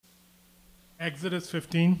Exodus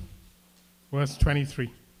 15, verse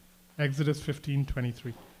 23. Exodus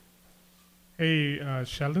 15:23. Hey,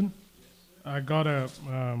 Sheldon, I got a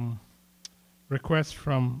request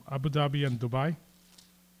from Abu Dhabi and Dubai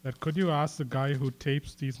that could you ask the guy who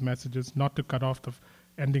tapes these messages not to cut off the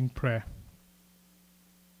ending prayer?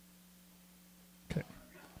 Okay.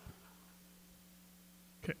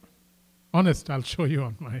 Okay. Honest, I'll show you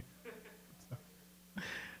on my...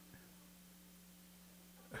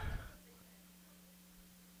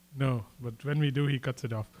 No, but when we do, he cuts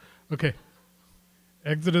it off. Okay.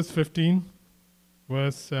 Exodus 15,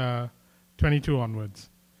 verse 22 onwards.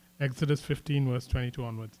 Exodus 15, verse 22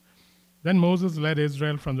 onwards. Then Moses led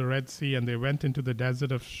Israel from the Red Sea, and they went into the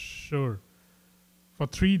desert of Shur. For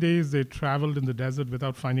 3 days they traveled in the desert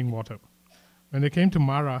without finding water. When they came to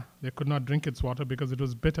Marah, they could not drink its water because it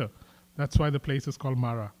was bitter. That's why the place is called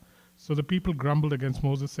Marah. So the people grumbled against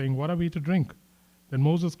Moses, saying, "What are we to drink?" Then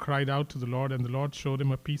Moses cried out to the Lord, and the Lord showed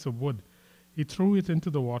him a piece of wood. He threw it into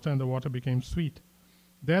the water, and the water became sweet.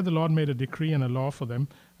 There the Lord made a decree and a law for them,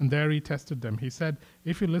 and there he tested them. He said,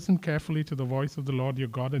 "If you listen carefully to the voice of the Lord your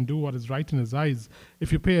God and do what is right in his eyes,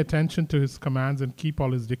 if you pay attention to his commands and keep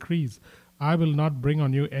all his decrees, I will not bring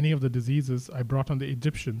on you any of the diseases I brought on the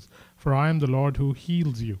Egyptians, for I am the Lord who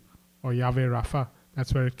heals you," or Yahweh Rapha.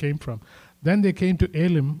 That's where it came from. Then they came to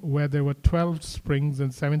Elim, where there were 12 springs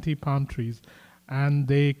and 70 palm trees, and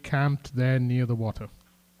they camped there near the water.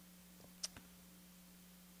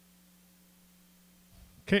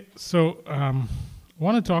 Okay, so I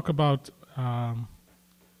want to talk about how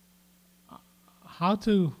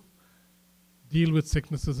to deal with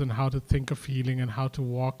sicknesses and how to think of healing and how to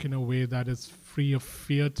walk in a way that is free of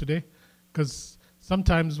fear today. Because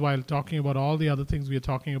sometimes while talking about all the other things we are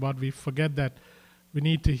talking about, we forget that we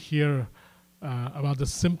need to hear about the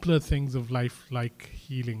simpler things of life, like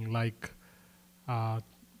healing, like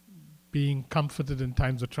being comforted in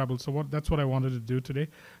times of trouble. So that's what I wanted to do today.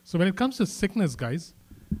 So when it comes to sickness, guys,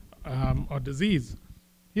 or disease,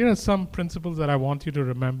 here are some principles that I want you to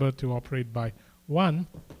remember to operate by. One,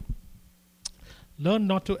 learn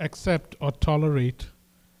not to accept or tolerate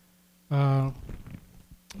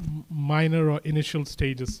minor or initial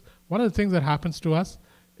stages. One of the things that happens to us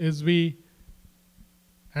is we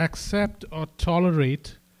accept or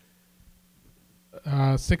tolerate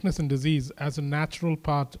sickness and disease as a natural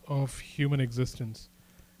part of human existence.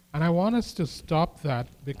 And I want us to stop that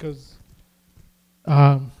because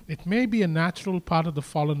it may be a natural part of the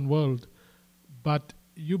fallen world, but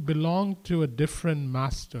you belong to a different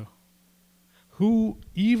master who,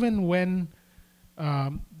 even when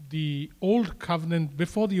the old covenant,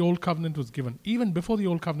 before the old covenant was given,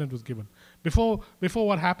 before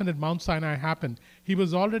what happened at Mount Sinai happened, he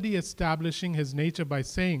was already establishing his nature by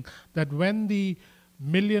saying that when the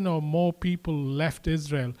 1 million or more people left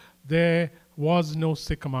Israel, there was no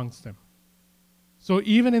sick amongst them. So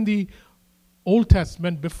even in the Old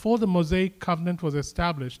Testament, before the Mosaic covenant was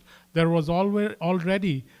established, there was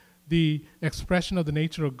already the expression of the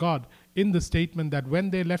nature of God in the statement that when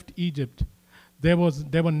they left Egypt, there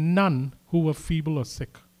were none who were feeble or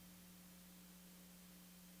sick.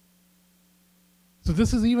 So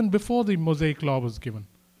this is even before the Mosaic law was given,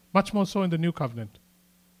 much more so in the New Covenant.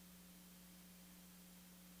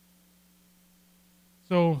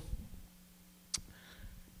 So,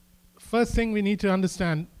 first thing we need to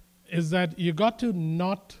understand is that you got to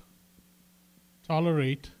not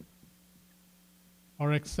tolerate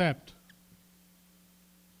or accept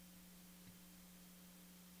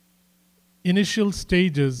initial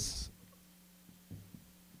stages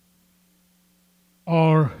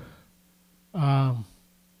or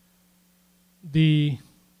the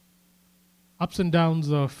ups and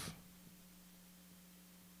downs of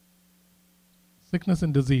sickness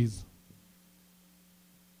and disease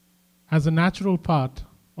as a natural part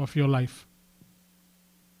of your life.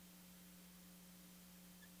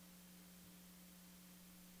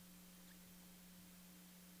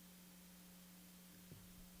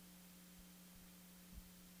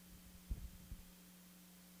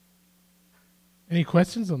 Any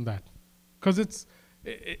questions on that? Because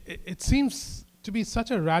it seems to be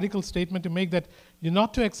such a radical statement to make that you're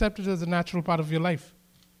not to accept it as a natural part of your life.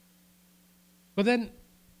 But then,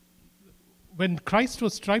 when Christ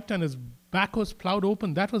was striped and his back was plowed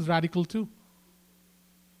open, that was radical too.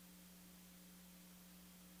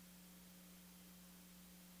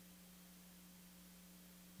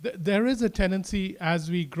 There is a tendency as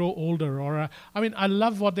we grow older, I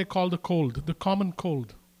love what they call the cold, the common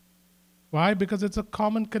cold. Why? Because it's a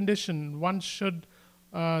common condition. One should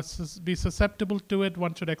be susceptible to it.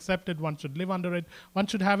 One should accept it. One should live under it. One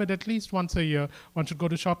should have it at least once a year. One should go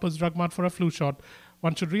to Shoppers Drug Mart for a flu shot.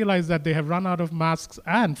 one should realize that they have run out of masks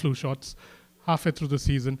and flu shots halfway through the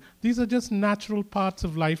season. These are just natural parts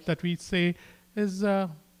of life that we say is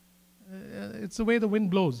it's the way the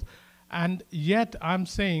wind blows. And yet I'm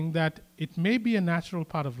saying that it may be a natural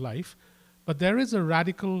part of life, but there is a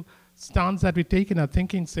radical stance that we take in our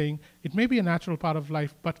thinking saying it may be a natural part of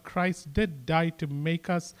life, but Christ did die to make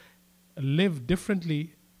us live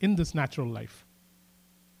differently in this natural life.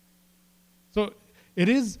 So it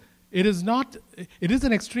is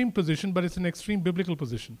an extreme position, but it's an extreme biblical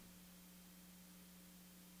position.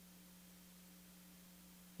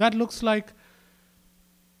 That looks like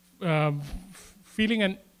feeling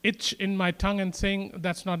an itch in my tongue and saying,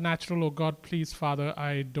 that's not natural. Oh God, please, Father,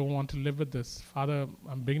 I don't want to live with this. Father,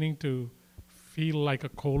 I'm beginning to feel like a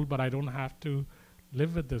cold, but I don't have to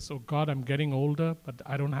live with this. Oh God, I'm getting older, but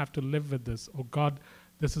I don't have to live with this. Oh God,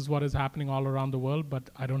 this is what is happening all around the world, but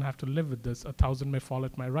I don't have to live with this. 1,000 may fall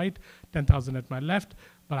at my right, 10,000 at my left,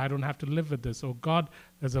 but I don't have to live with this. Oh God,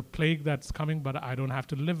 there's a plague that's coming, but I don't have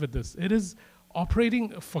to live with this. It is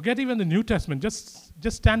operating, forget even the New Testament, just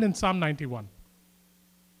stand in Psalm 91.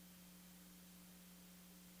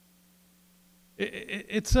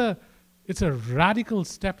 It's a radical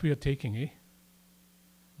step we are taking, eh?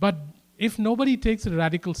 But if nobody takes a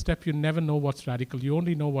radical step, you never know what's radical. You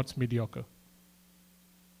only know what's mediocre.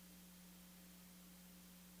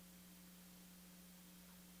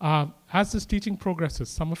 As this teaching progresses,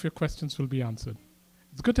 some of your questions will be answered.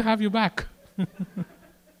 It's good to have you back.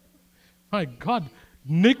 My God,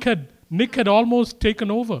 Nick had almost taken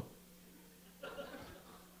over.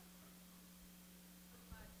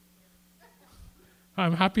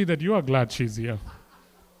 I'm happy that you are glad she's here.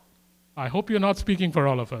 I hope you're not speaking for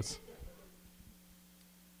all of us.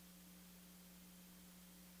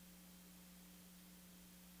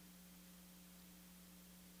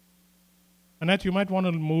 Annette, you might want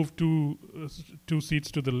to move two seats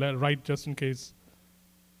to the right just in case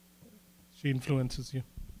she influences you.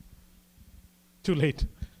 Too late.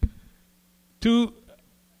 To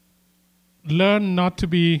learn not to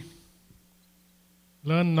be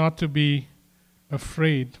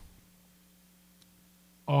afraid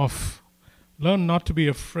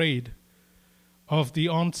of the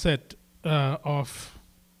onset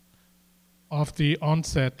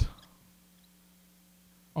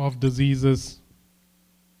of diseases,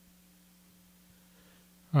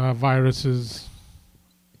 viruses,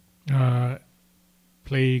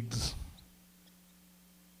 plagues,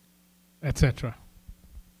 etc.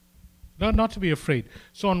 Learn not to be afraid.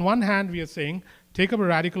 So on one hand, we are saying, take up a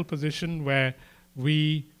radical position where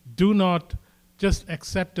we do not just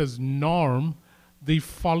accept as norm the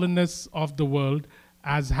fallenness of the world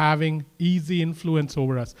as having easy influence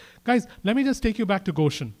over us. Guys, let me just take you back to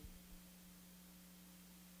Goshen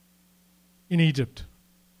in Egypt.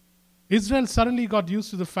 Israel suddenly got used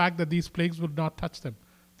to the fact that these plagues would not touch them.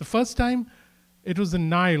 The first time, it was the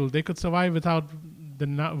Nile. They could survive without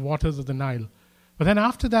the waters of the Nile. But then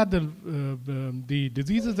after that, the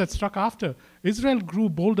diseases that struck after, Israel grew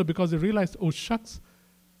bolder because they realized, oh shucks,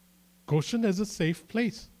 Goshen is a safe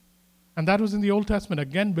place. And that was in the Old Testament,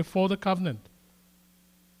 again before the covenant.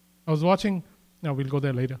 I was watching, now we'll go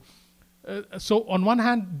there later. So on one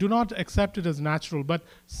hand, do not accept it as natural, but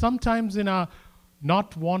sometimes in our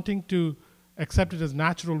not wanting to accept it as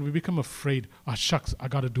natural, we become afraid. Oh shucks, I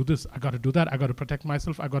got to do this, I got to do that, I got to protect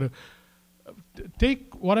myself, I got to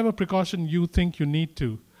take whatever precaution you think you need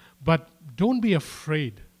to, but don't be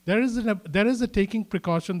afraid. There is a taking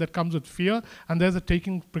precaution that comes with fear, and there's a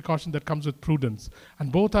taking precaution that comes with prudence.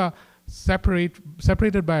 And both are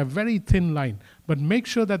separated by a very thin line. But make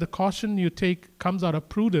sure that the caution you take comes out of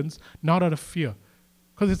prudence, not out of fear.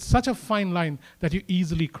 Because it's such a fine line that you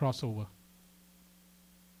easily cross over.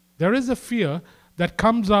 There is a fear that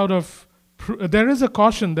comes out of, there is a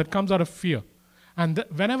caution that comes out of fear. And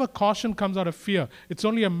whenever caution comes out of fear, it's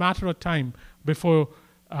only a matter of time before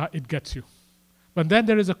it gets you. But then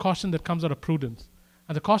there is a caution that comes out of prudence.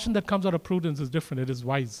 And the caution that comes out of prudence is different. It is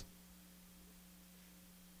wise.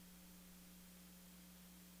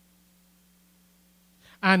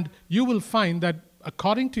 And you will find that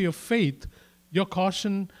according to your faith, your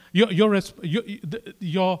caution,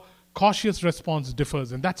 your cautious response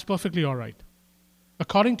differs. And that's perfectly all right.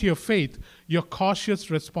 According to your faith, your cautious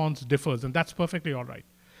response differs, and that's perfectly all right.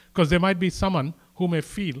 Because there might be someone who may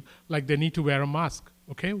feel like they need to wear a mask.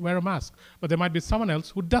 Okay, wear a mask. But there might be someone else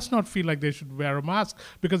who does not feel like they should wear a mask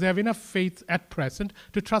because they have enough faith at present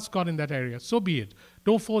to trust God in that area. So be it.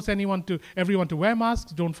 Don't force everyone to wear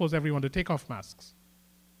masks. Don't force everyone to take off masks.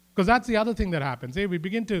 Because that's the other thing that happens. We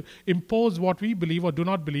begin to impose what we believe or do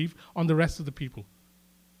not believe on the rest of the people.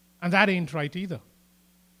 And that ain't right either.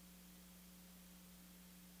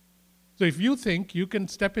 So if you think you can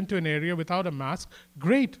step into an area without a mask,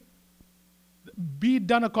 great. Be it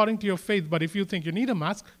done according to your faith. But if you think you need a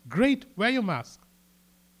mask, great, wear your mask.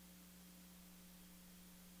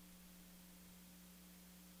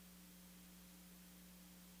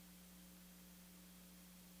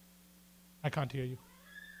 I can't hear you.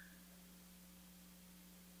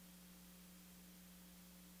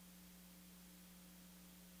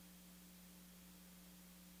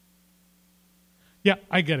 Yeah,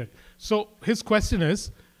 I get it. So his question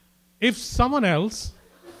is, if someone else,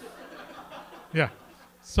 yeah,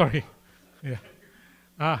 sorry, yeah,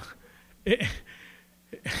 eh,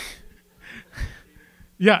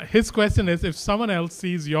 yeah, his question is, if someone else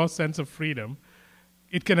sees your sense of freedom,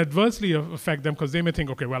 it can adversely affect them because they may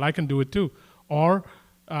think, okay, well, I can do it too. Or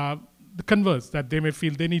the converse, that they may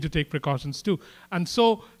feel they need to take precautions too. And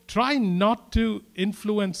so try not to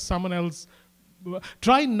influence someone else.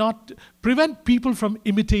 Try not, prevent people from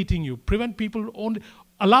imitating you.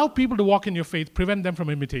 Allow people to walk in your faith. Prevent them from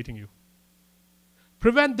imitating you.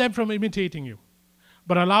 Prevent them from imitating you.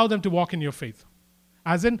 But allow them to walk in your faith.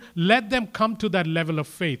 As in, let them come to that level of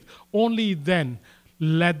faith. Only then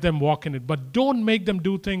let them walk in it. But don't make them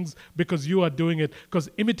do things because you are doing it. Because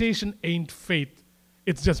imitation ain't faith.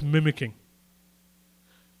 It's just mimicking.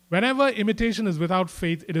 Whenever imitation is without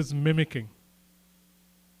faith, it is mimicking.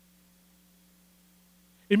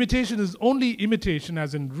 Imitation is only imitation,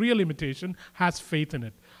 as in real imitation, has faith in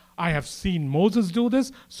it. I have seen Moses do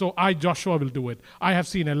this, so I, Joshua, will do it. I have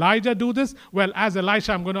seen Elijah do this. Well, as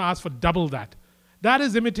Elisha, I'm going to ask for double that. That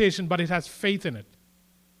is imitation, but it has faith in it.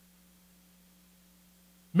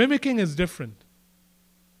 Mimicking is different.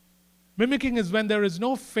 Mimicking is when there is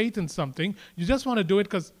no faith in something. You just want to do it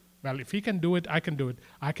because, well, if he can do it, I can do it.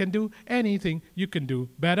 I can do anything you can do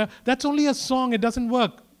better. That's only a song. It doesn't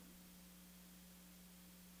work.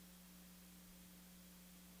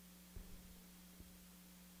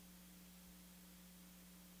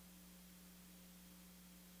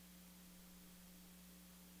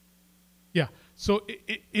 Yeah. So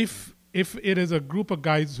if it is a group of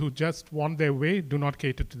guys who just want their way, do not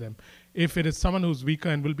cater to them. If it is someone who's weaker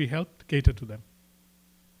and will be helped, cater to them.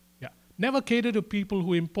 Yeah. Never cater to people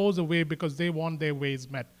who impose a way because they want their ways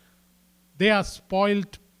met. They are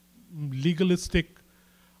spoiled, legalistic,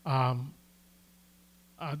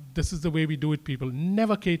 this is the way we do it people.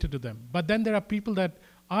 Never cater to them. But then there are people that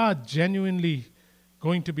are genuinely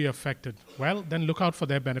going to be affected. Well, then look out for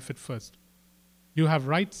their benefit first. You have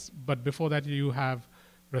rights, but before that you have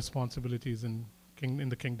responsibilities in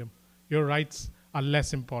the kingdom. Your rights are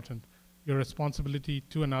less important. Your responsibility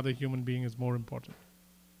to another human being is more important.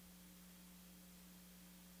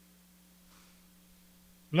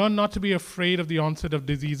 Learn not to be afraid of the onset of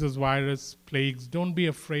diseases, virus, plagues. Don't be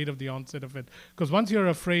afraid of the onset of it. Because once you're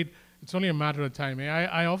afraid, it's only a matter of time.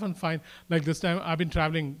 I often find, like this time, I've been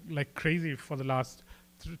traveling like crazy for the last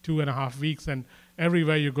 2.5 weeks, and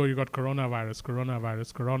everywhere you go, you got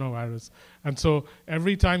coronavirus. And so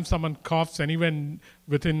every time someone coughs anywhere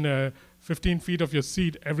within 15 feet of your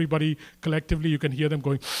seat, everybody collectively, you can hear them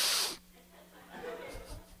going,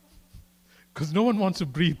 because no one wants to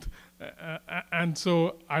breathe. And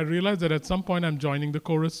so I realized that at some point I'm joining the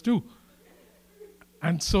chorus too.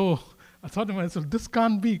 And so I thought to myself, this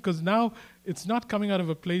can't be, because now it's not coming out of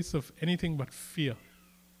a place of anything but fear.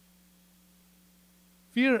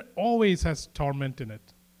 Fear always has torment in it.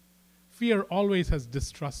 Fear always has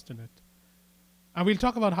distrust in it. And we'll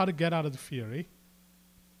talk about how to get out of the fear, eh?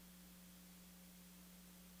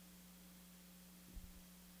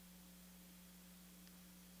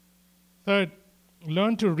 Third,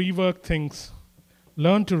 learn to rework things.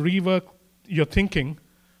 Learn to rework your thinking.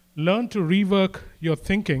 Learn to rework your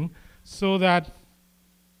thinking so that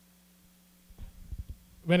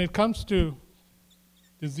when it comes to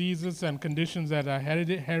diseases and conditions that are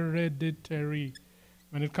hereditary,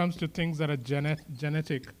 when it comes to things that are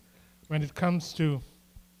genetic, when it comes to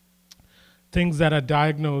things that are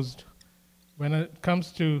diagnosed, when it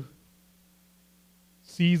comes to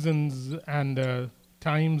seasons and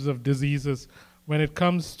times of diseases, when it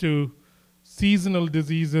comes to seasonal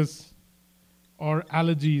diseases or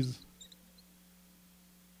allergies,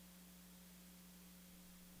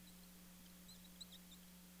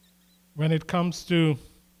 when it comes to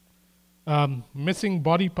missing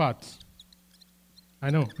body parts.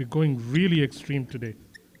 I know, we're going really extreme today.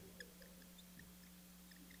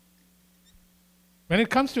 When it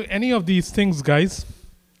comes to any of these things, guys,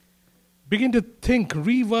 begin to think,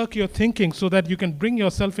 rework your thinking so that you can bring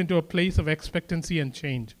yourself into a place of expectancy and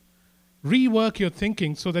change. Rework your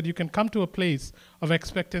thinking so that you can come to a place of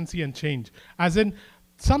expectancy and change. As in,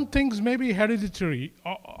 some things may be hereditary.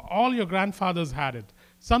 All your grandfathers had it.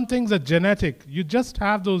 Some things are genetic. You just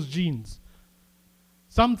have those genes.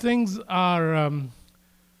 Some things are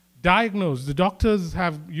diagnosed. The doctors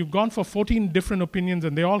you've gone for 14 different opinions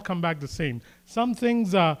and they all come back the same. Some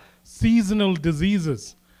things are seasonal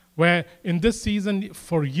diseases, where in this season,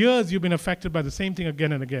 for years, you've been affected by the same thing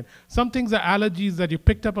again and again. Some things are allergies that you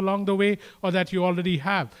picked up along the way or that you already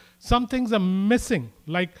have. Some things are missing,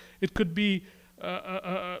 like it could be,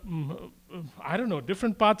 I don't know,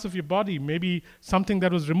 different parts of your body, maybe something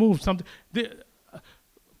that was removed.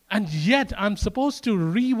 And yet, I'm supposed to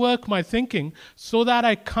rework my thinking so that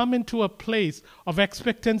I come into a place of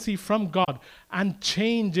expectancy from God and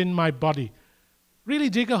change in my body. Really,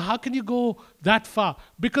 Jacob, how can you go that far?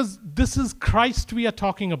 Because this is Christ we are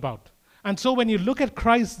talking about. And so when you look at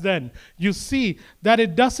Christ then, you see that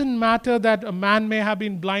it doesn't matter that a man may have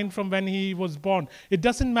been blind from when he was born. It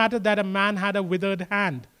doesn't matter that a man had a withered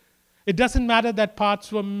hand. It doesn't matter that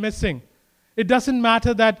parts were missing. It doesn't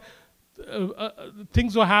matter that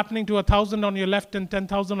things were happening to 1,000 on your left and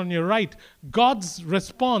 10,000 on your right. God's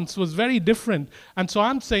response was very different. And so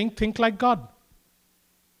I'm saying, think like God.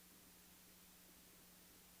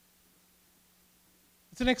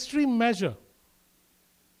 It's an extreme measure.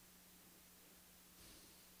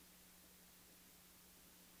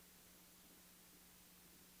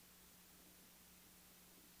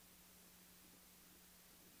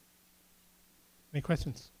 Any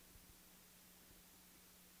questions?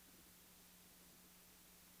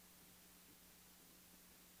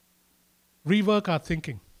 Rework our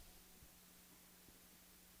thinking.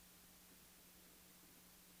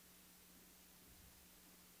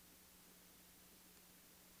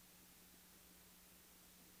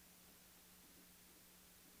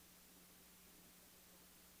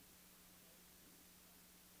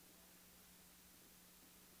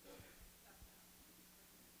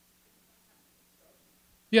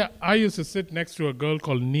 Yeah, I used to sit next to a girl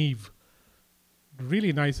called Neve,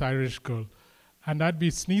 really nice Irish girl, and I'd be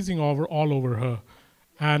sneezing all over her.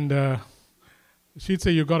 And she'd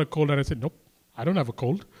say, "You got a cold?" And I said, "Nope, I don't have a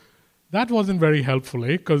cold." That wasn't very helpful,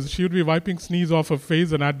 because she would be wiping sneeze off her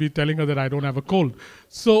face and I'd be telling her that I don't have a cold.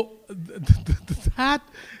 So that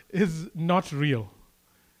is not real.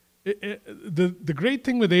 The great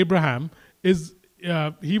thing with Abraham is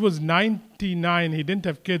he was 99, he didn't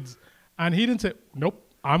have kids, and he didn't say, "Nope,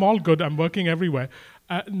 I'm all good, I'm working everywhere."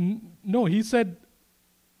 No, he said,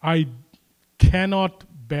 "I cannot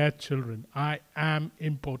bear children. I am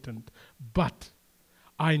impotent, but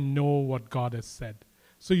I know what God has said."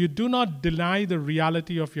 So you do not deny the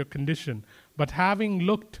reality of your condition, but having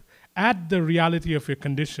looked at the reality of your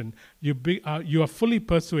condition, you are fully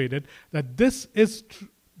persuaded that this is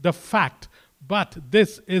the fact, but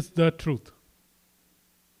this is the truth.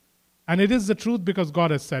 And it is the truth because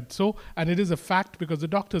God has said so, and it is a fact because the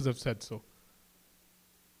doctors have said so.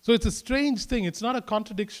 So it's a strange thing. It's not a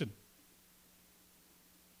contradiction.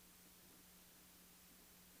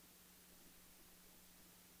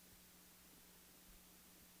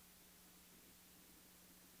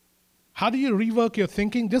 How do you rework your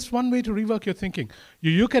thinking? Just one way to rework your thinking.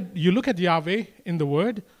 You look at Yahweh in the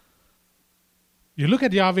Word. You look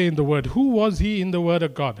at Yahweh in the Word. Who was He in the Word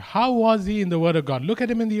of God? How was He in the Word of God? Look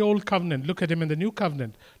at Him in the Old Covenant. Look at Him in the New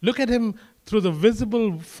Covenant. Look at Him through the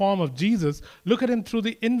visible form of Jesus. Look at Him through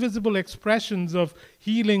the invisible expressions of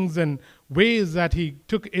healings and ways that He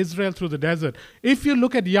took Israel through the desert. If you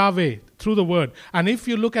look at Yahweh through the Word, and if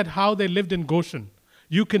you look at how they lived in Goshen,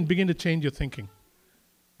 you can begin to change your thinking.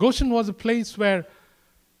 Goshen was a place where,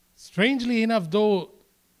 strangely enough, though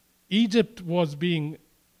Egypt was being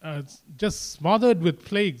just smothered with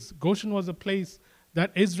plagues, Goshen was a place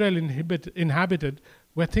that Israel inhabited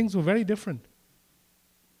where things were very different.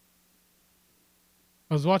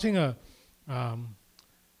 I was watching a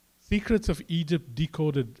Secrets of Egypt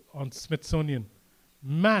Decoded on Smithsonian.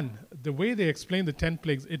 Man, the way they explained the 10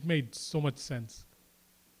 plagues, it made so much sense.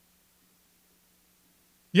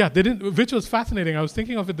 Yeah, they didn't, which was fascinating. I was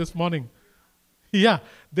thinking of it this morning. Yeah,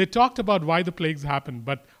 they talked about why the plagues happened,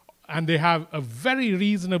 and they have a very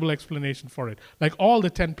reasonable explanation for it. Like all the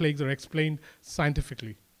 10 plagues are explained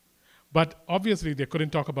scientifically. But obviously they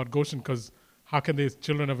couldn't talk about Goshen because how can the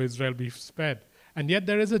children of Israel be spared? And yet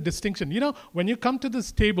there is a distinction. You know, when you come to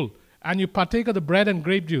this table and you partake of the bread and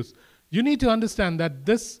grape juice, you need to understand that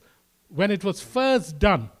this, when it was first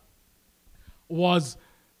done, was...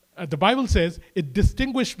 the Bible says it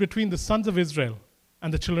distinguished between the sons of Israel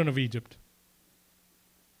and the children of Egypt.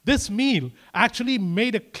 This meal actually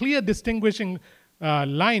made a clear distinguishing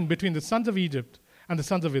line between the sons of Egypt and the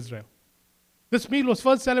sons of Israel. This meal was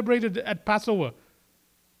first celebrated at Passover.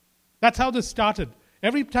 That's how this started.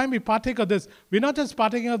 Every time we partake of this, we're not just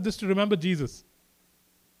partaking of this to remember Jesus.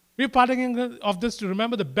 We're partaking of this to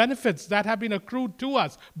remember the benefits that have been accrued to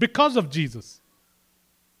us because of Jesus.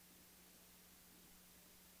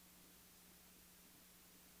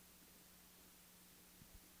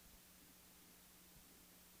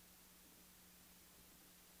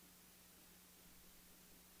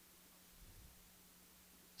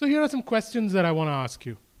 So here are some questions that I want to ask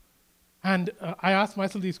you. And I ask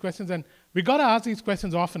myself these questions, and we got to ask these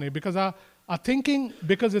questions often because our thinking,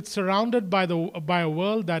 because it's surrounded by a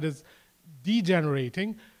world that is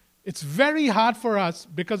degenerating, it's very hard for us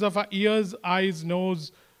because of our ears, eyes,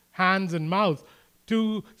 nose, hands, and mouth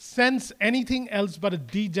to sense anything else but a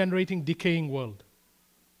degenerating, decaying world.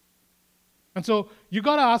 And so you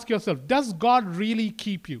got to ask yourself, does God really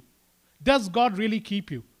keep you? Does God really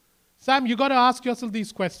keep you? Sam, you got to ask yourself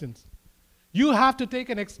these questions. You have to take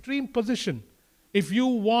an extreme position if you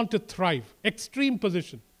want to thrive. Extreme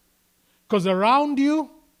position. Because around you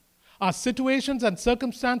are situations and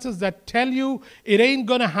circumstances that tell you it ain't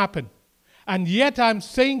going to happen. And yet I'm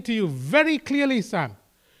saying to you very clearly, Sam,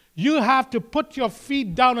 you have to put your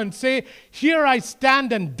feet down and say, here I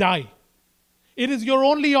stand and die. It is your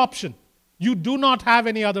only option. You do not have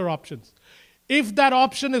any other options. If that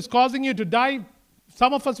option is causing you to die,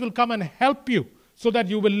 some of us will come and help you so that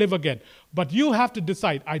you will live again. But you have to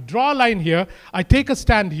decide. I draw a line here, I take a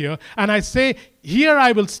stand here, and I say, here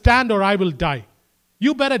I will stand or I will die.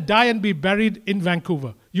 You better die and be buried in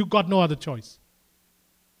Vancouver. You got no other choice.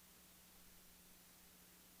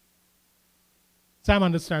 Sam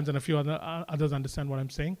understands and a few others understand what I'm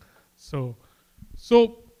saying. So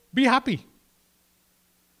be happy.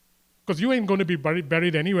 Because you ain't going to be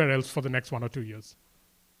buried anywhere else for the next 1 or 2 years.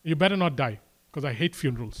 You better not die, because I hate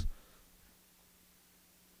funerals.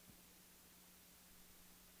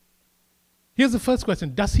 Here's the first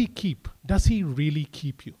question. Does he keep? Does he really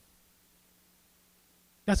keep you?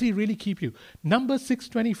 Does he really keep you? Numbers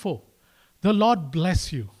 6:24. The Lord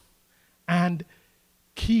bless you and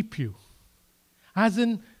keep you. As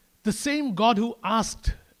in the same God who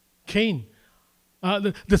asked Cain,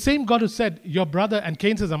 the same God who said, your brother, and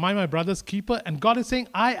Cain says, am I my brother's keeper? And God is saying,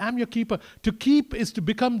 I am your keeper. To keep is to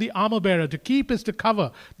become the armor bearer. To keep is to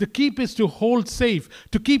cover. To keep is to hold safe.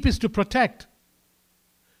 To keep is to protect.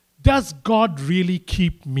 Does God really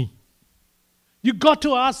keep me? You got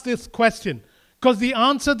to ask this question, because the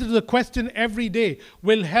answer to the question every day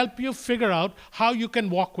will help you figure out how you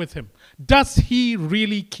can walk with him. Does he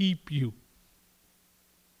really keep you?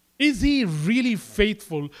 Is he really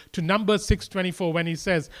faithful to Numbers 6:24 when he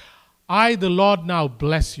says, I, the Lord, now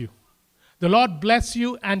bless you. The Lord bless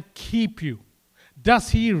you and keep you.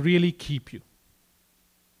 Does he really keep you?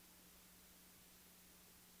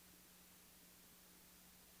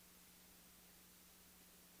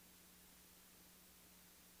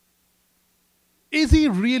 Is he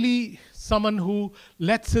really someone who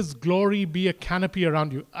lets his glory be a canopy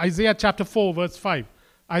around you? Isaiah chapter 4 verse 5.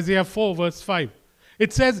 Isaiah 4 verse 5.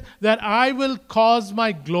 It says that I will cause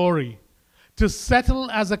my glory to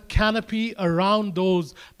settle as a canopy around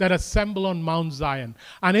those that assemble on Mount Zion.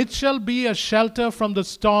 And it shall be a shelter from the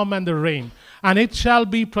storm and the rain. And it shall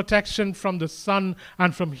be protection from the sun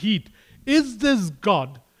and from heat. Is this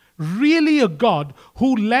God really a God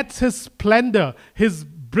who lets his splendor, his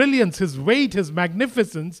brilliance, his weight, his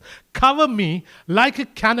magnificence cover me like a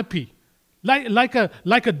canopy, like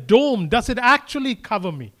a dome? Does it actually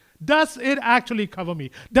cover me? Does it actually cover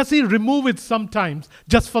me? Does he remove it sometimes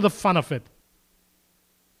just for the fun of it?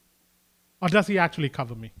 Or does he actually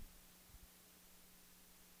cover me?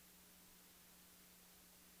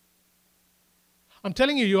 I'm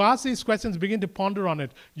telling you, you ask these questions, begin to ponder on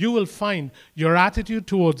it, you will find your attitude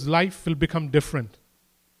towards life will become different.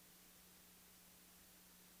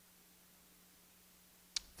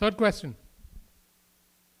 Third question.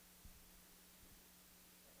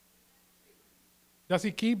 Does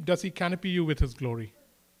he keep? Does he canopy you with his glory?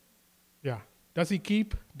 Yeah. Does he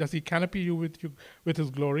keep? Does he canopy you with his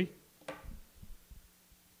glory?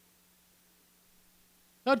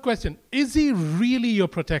 Third question. Is he really your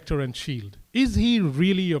protector and shield? Is he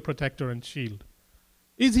really your protector and shield?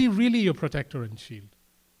 Is he really your protector and shield?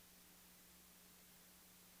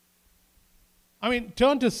 I mean,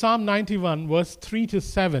 turn to Psalm 91, verse 3 to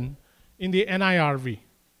 7 in the NIRV.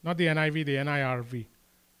 Not the NIV, the NIRV.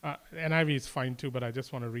 NIV is fine too, but I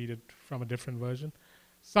just want to read it from a different version.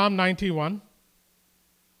 Psalm 91,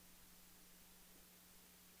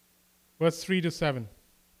 verse 3 to 7.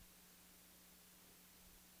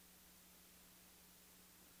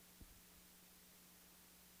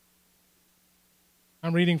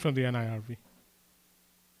 I'm reading from the NIRV.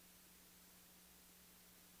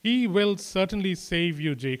 He will certainly save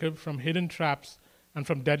you, Jacob, from hidden traps and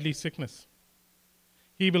from deadly sickness.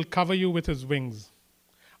 He will cover you with his wings.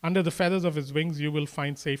 Under the feathers of his wings, you will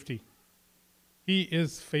find safety. He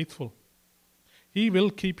is faithful. He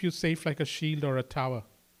will keep you safe like a shield or a tower.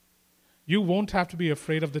 You won't have to be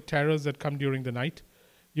afraid of the terrors that come during the night.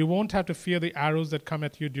 You won't have to fear the arrows that come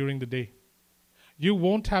at you during the day. You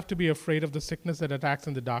won't have to be afraid of the sickness that attacks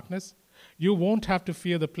in the darkness. You won't have to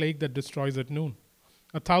fear the plague that destroys at noon.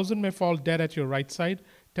 1,000 may fall dead at your right side,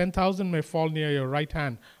 10,000 may fall near your right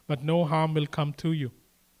hand, but no harm will come to you.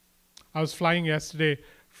 I was flying yesterday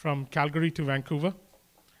from Calgary to Vancouver,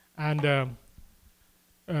 and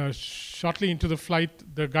shortly into the flight,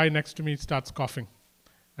 the guy next to me starts coughing.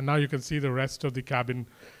 And now you can see the rest of the cabin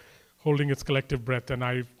holding its collective breath, and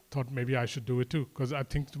I thought maybe I should do it too, because I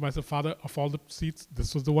think to myself, Father, of all the seats,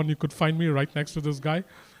 this was the one you could find me right next to this guy.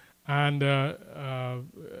 And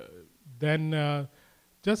then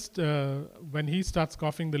when he starts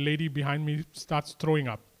coughing, the lady behind me starts throwing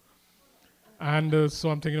up. And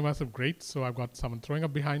so I'm thinking to myself, great, so I've got someone throwing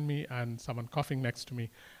up behind me and someone coughing next to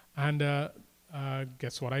me. And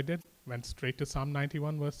guess what I did? Went straight to Psalm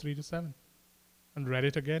 91, verse 3 to 7, and read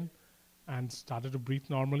it again and started to breathe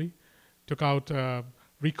normally. Took out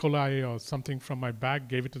Ricola or something from my bag,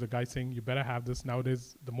 gave it to the guy saying, you better have this.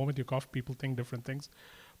 Nowadays, the moment you cough, people think different things.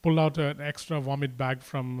 Pulled out an extra vomit bag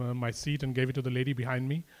from my seat and gave it to the lady behind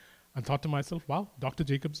me, and thought to myself, wow, Dr.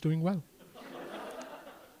 Jacob's doing well.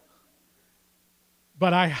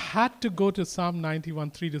 But I had to go to Psalm 91,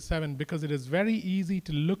 3 to 7, because it is very easy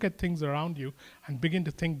to look at things around you and begin to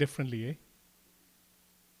think differently, eh?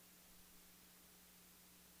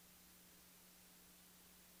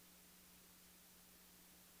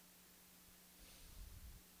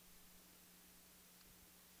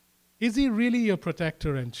 Is he really your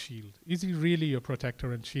protector and shield? Is he really your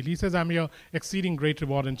protector and shield? He says, I'm your exceeding great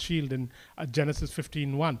reward and shield in Genesis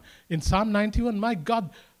 15:1. In Psalm 91, my God,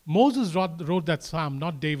 Moses wrote that psalm,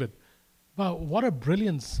 not David. But what a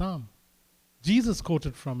brilliant psalm. Jesus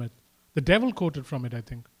quoted from it. The devil quoted from it, I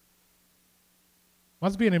think.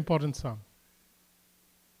 Must be an important psalm.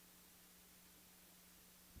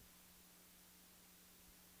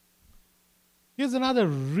 Here's another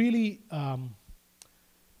really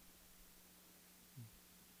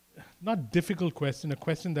not difficult question, a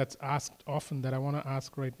question that's asked often that I want to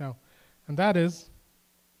ask right now. And that is,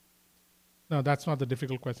 no, that's not the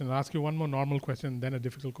difficult question. I'll ask you one more normal question, then a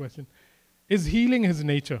difficult question. Is healing his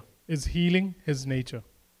nature? Is healing his nature?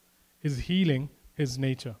 Is healing his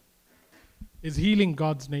nature? Is healing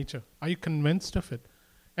God's nature? Are you convinced of it?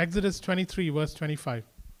 Exodus 23, verse 25.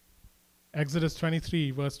 Exodus 23,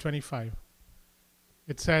 verse 25.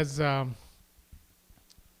 It says,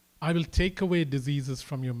 I will take away diseases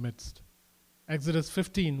from your midst. Exodus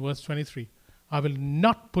 15, verse 23. I will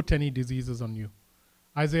not put any diseases on you.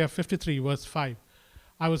 Isaiah 53, verse 5.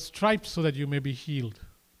 I was striped so that you may be healed.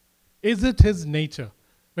 Is it his nature?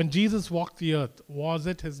 When Jesus walked the earth, was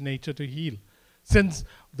it his nature to heal? Since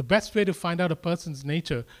the best way to find out a person's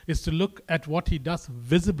nature is to look at what he does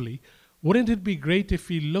visibly, wouldn't it be great if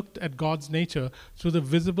we looked at God's nature through the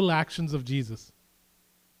visible actions of Jesus?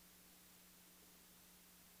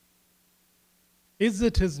 Is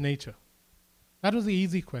it his nature? That was the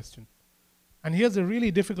easy question. And here's a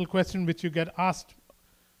really difficult question which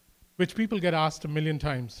people get asked a million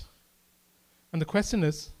times. And the question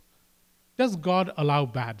is, does God allow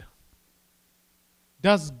bad?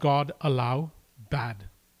 Does God allow bad?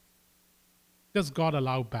 Does God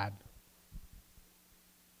allow bad?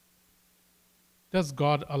 Does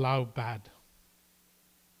God allow bad?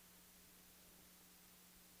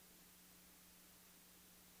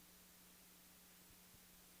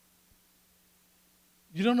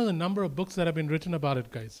 You don't know the number of books that have been written about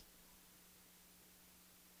it, guys.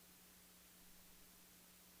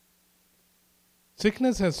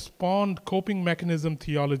 Sickness has spawned coping mechanism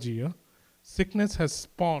theology. Yeah? Sickness has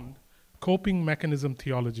spawned coping mechanism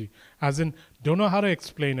theology. As in, don't know how to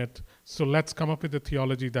explain it, so let's come up with a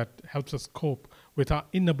theology that helps us cope with our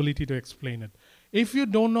inability to explain it. If you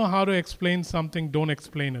don't know how to explain something, don't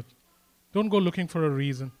explain it. Don't go looking for a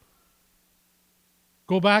reason.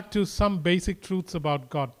 Go back to some basic truths about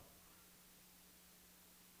God.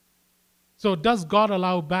 So does God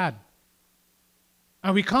allow bad?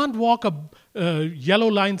 And we can't walk a yellow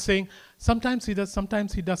line saying, sometimes he does,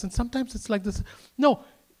 sometimes he doesn't, sometimes it's like this. No,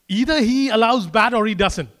 either he allows bad or he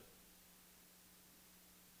doesn't.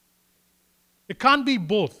 It can't be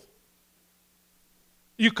both.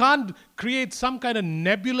 You can't create some kind of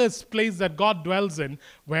nebulous place that God dwells in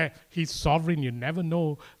where he's sovereign. You never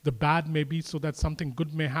know. The bad may be so that something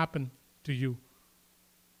good may happen to you.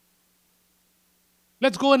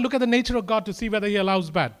 Let's go and look at the nature of God to see whether he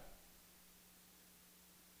allows bad.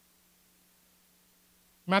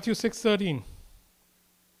 Matthew 6:13.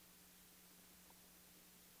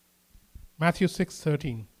 Matthew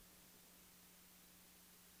 6:13.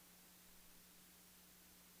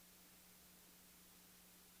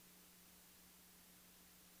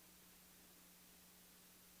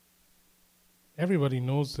 Everybody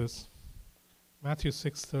knows this. Matthew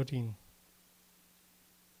 6:13.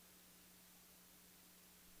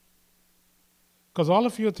 Because all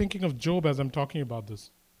of you are thinking of Job as I'm talking about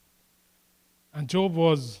this. And Job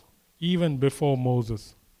was even before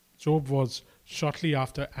Moses. Job was shortly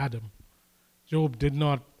after Adam. Job did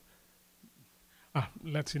not,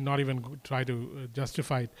 let's see, not even try to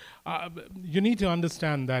justify it. You need to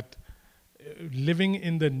understand that living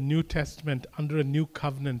in the New Testament under a new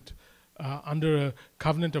covenant, under a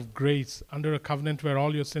covenant of grace, under a covenant where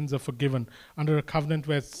all your sins are forgiven, under a covenant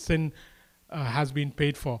where sin has been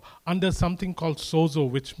paid for, under something called sozo,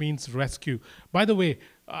 which means rescue. By the way,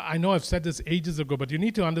 I know I've said this ages ago, but you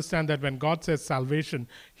need to understand that when God says salvation,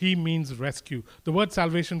 He means rescue. The word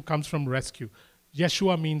salvation comes from rescue.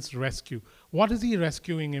 Yeshua means rescue. What is He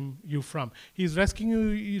rescuing you from? He's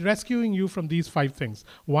rescuing you from these 5 things.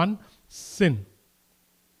 1, sin.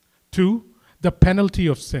 2, the penalty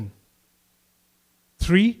of sin.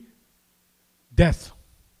 3, death.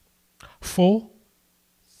 4,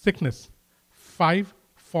 sickness. 5,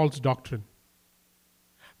 false doctrine.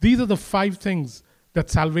 These are the 5 things that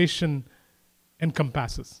salvation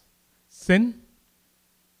encompasses. Sin,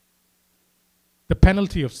 the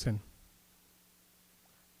penalty of sin,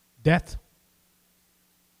 death,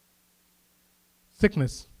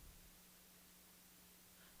 sickness,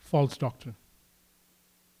 false doctrine.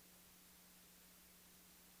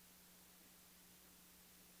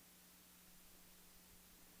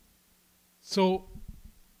 So,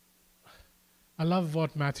 I love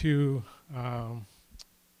what Matthew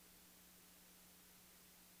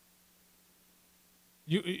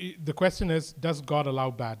the question is, does God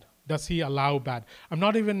allow bad? Does He allow bad? I'm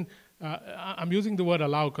not even. I'm using the word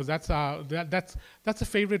allow because that's a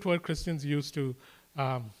favorite word Christians use to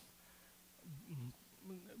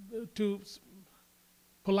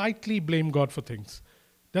politely blame God for things.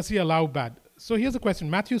 Does He allow bad? So here's the question: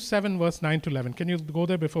 Matthew 7 verse 9 to 11. Can you go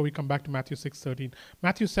there before we come back to Matthew 6:13?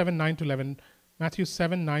 Matthew 7 9 to 11. Matthew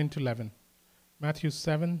 7 9 to 11. Matthew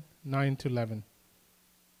 7 9 to 11.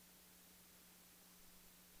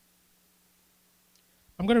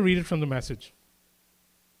 I'm going to read it from the Message.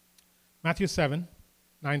 Matthew 7,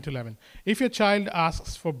 9 to 11. If your child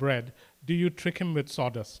asks for bread, do you trick him with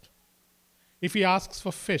sawdust? If he asks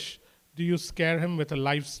for fish, do you scare him with a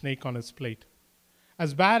live snake on his plate?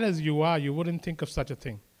 As bad as you are, you wouldn't think of such a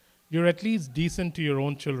thing. You're at least decent to your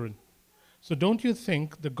own children. So don't you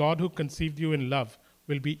think the God who conceived you in love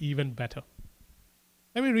will be even better?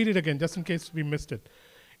 Let me read it again, just in case we missed it.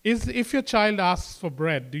 If your child asks for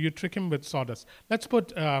bread, do you trick him with sawdust? Let's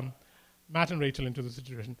put Matt and Rachel into the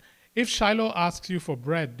situation. If Shiloh asks you for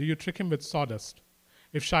bread, do you trick him with sawdust?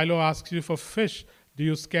 If Shiloh asks you for fish, do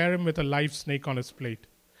you scare him with a live snake on his plate?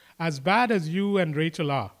 As bad as you and Rachel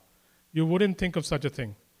are, you wouldn't think of such a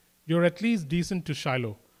thing. You're at least decent to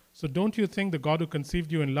Shiloh. So don't you think the God who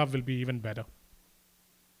conceived you in love will be even better?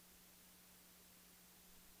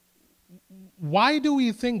 Why do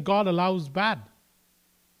we think God allows bad?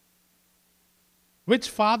 Which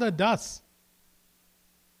father does?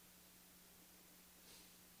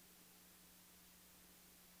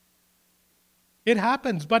 It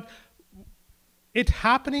happens, but it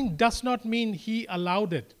happening does not mean He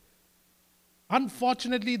allowed it.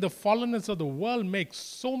 Unfortunately, the fallenness of the world makes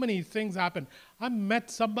so many things happen. I met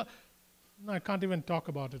somebody, no, I can't even talk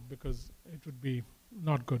about it because it would be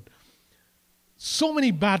not good. So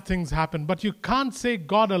many bad things happen, but you can't say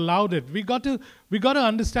God allowed it. We got to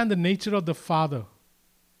understand the nature of the Father.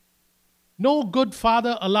 No good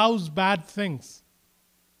father allows bad things.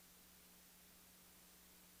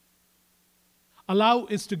 Allow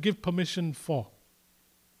is to give permission for.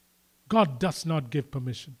 God does not give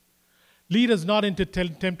permission. Lead us not into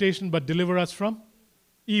temptation, but deliver us from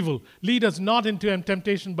evil. Lead us not into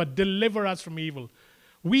temptation, but deliver us from evil.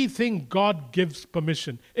 We think God gives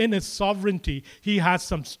permission. In His sovereignty, He has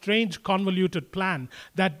some strange, convoluted plan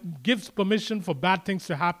that gives permission for bad things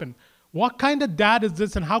to happen. What kind of dad is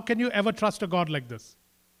this, and how can you ever trust a God like this?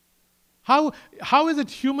 How is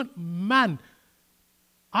it human? Man,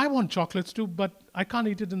 I want chocolates too, but I can't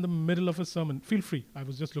eat it in the middle of a sermon. Feel free. I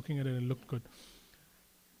was just looking at it and it looked good.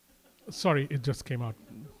 Sorry, it just came out.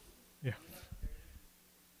 Yeah.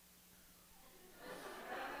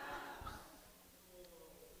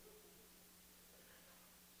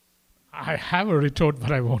 I have a retort,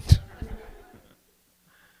 but I won't.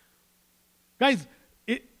 Guys,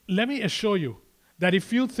 let me assure you that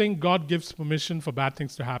if you think God gives permission for bad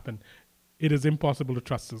things to happen, it is impossible to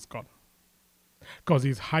trust this God. Because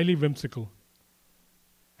he's highly whimsical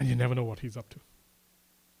and you never know what he's up to.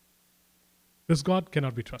 This God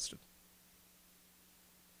cannot be trusted.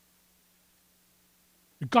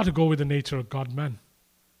 We've got to go with the nature of God, man.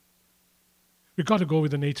 We've got to go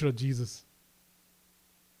with the nature of Jesus.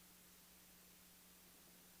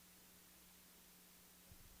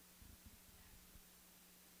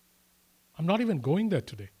 I'm not even going there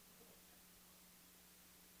today.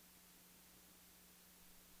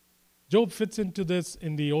 Job fits into this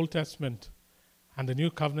in the Old Testament, and the New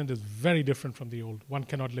Covenant is very different from the Old. One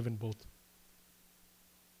cannot live in both.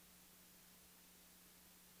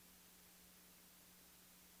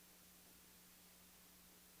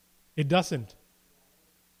 It doesn't.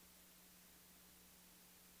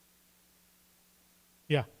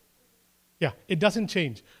 Yeah, it doesn't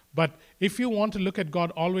change. But if you want to look at God,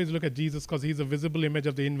 always look at Jesus because he's a visible image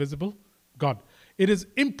of the invisible God. It is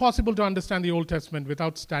impossible to understand the Old Testament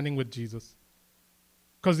without standing with Jesus.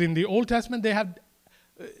 Because in the Old Testament, they had,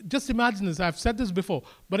 just imagine this, I've said this before,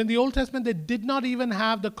 but in the Old Testament, they did not even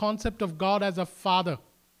have the concept of God as a father.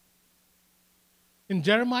 In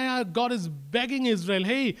Jeremiah, God is begging Israel,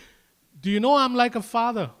 hey, do you know I'm like a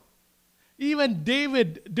father? Even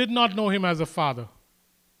David did not know him as a father.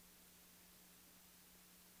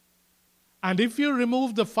 And if you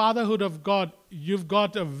remove the fatherhood of God, you've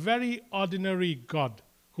got a very ordinary God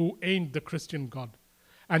who ain't the Christian God.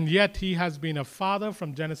 And yet he has been a father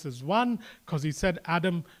from Genesis 1 because he said,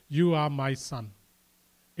 Adam, you are my son.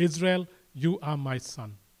 Israel, you are my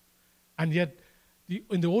son. And yet,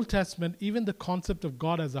 in the Old Testament, even the concept of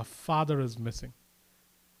God as a father is missing.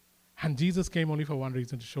 And Jesus came only for one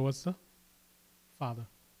reason, to show us the Father.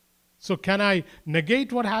 So can I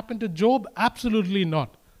negate what happened to Job? Absolutely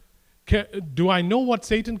not. Do I know what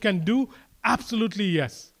Satan can do? Absolutely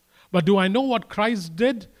yes. But do I know what Christ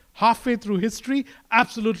did halfway through history?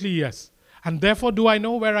 Absolutely yes. And therefore, do I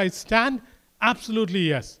know where I stand? Absolutely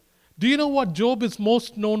yes. Do you know what Job is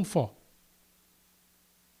most known for?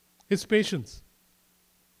 His patience.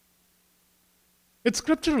 It's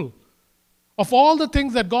scriptural. Of all the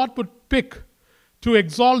things that God would pick to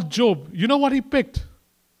exalt Job, you know what he picked?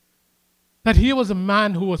 That he was a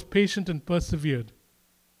man who was patient and persevered.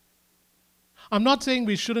 I'm not saying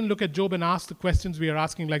we shouldn't look at Job and ask the questions we are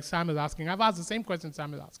asking like Sam is asking. I've asked the same question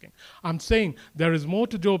Sam is asking. I'm saying there is more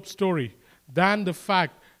to Job's story than the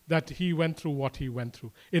fact that he went through what he went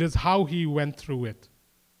through. It is how he went through it.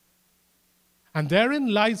 And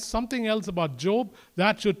therein lies something else about Job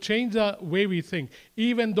that should change the way we think.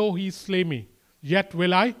 Even though he slay me, yet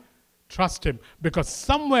will I trust him. Because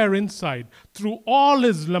somewhere inside, through all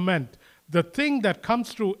his lament, the thing that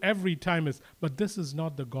comes through every time is, but this is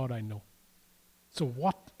not the God I know. So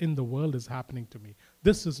what in the world is happening to me?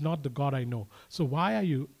 This is not the God I know. So why are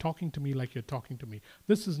you talking to me like you're talking to me?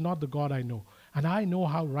 This is not the God I know. And I know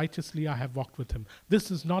how righteously I have walked with him.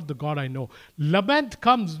 This is not the God I know. Lament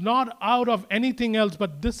comes not out of anything else,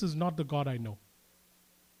 but this is not the God I know.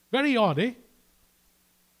 Very odd, eh?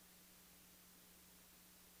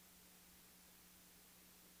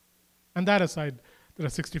 And that aside, there are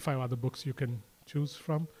 65 other books you can choose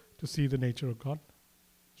from to see the nature of God.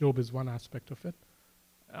 Job is one aspect of it.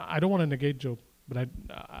 I don't want to negate Job, but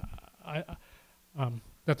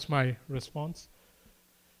that's my response.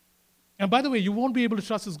 And by the way, you won't be able to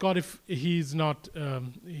trust this God if he's not,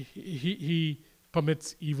 he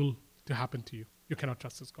permits evil to happen to you. You cannot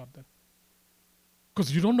trust this God then.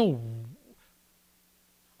 Because you don't know.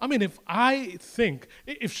 I mean,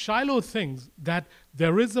 if Shiloh thinks that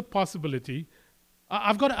there is a possibility,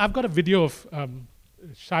 I've got a video of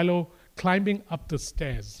Shiloh climbing up the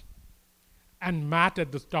stairs and Matt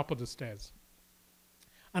at the top of the stairs.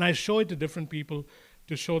 And I show it to different people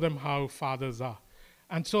to show them how fathers are.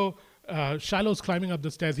 And so Shiloh's climbing up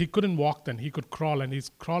the stairs. He couldn't walk then. He could crawl, and he's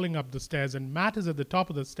crawling up the stairs. And Matt is at the top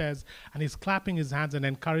of the stairs, and he's clapping his hands and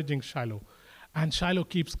encouraging Shiloh. And Shiloh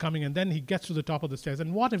keeps coming, and then he gets to the top of the stairs.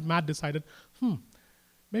 And what if Matt decided,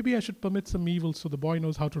 maybe I should permit some evil so the boy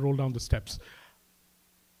knows how to roll down the steps.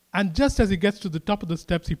 And just as he gets to the top of the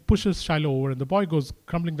steps, he pushes Shiloh over, and the boy goes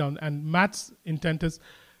crumbling down. And Matt's intent is,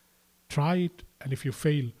 try it, and if you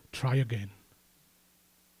fail, try again.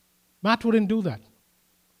 Matt wouldn't do that.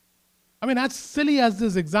 I mean, as silly as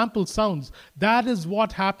this example sounds, that is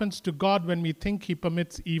what happens to God when we think he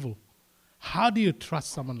permits evil. How do you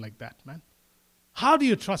trust someone like that, man? How do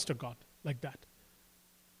you trust a God like that?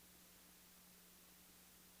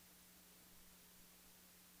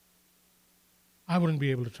 I wouldn't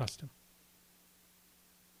be able to trust him.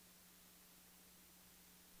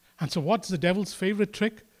 And so what's the devil's favorite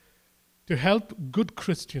trick? to help good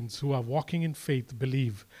Christians who are walking in faith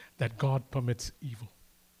believe that God permits evil,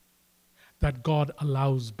 that God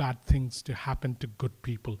allows bad things to happen to good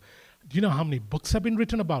people. Do you know how many books have been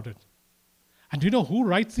written about it? And do you know who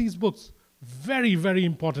writes these books? Very, very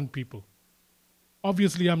important people.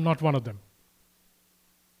 Obviously, I'm not one of them.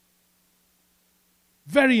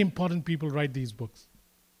 Very important people write these books.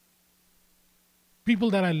 People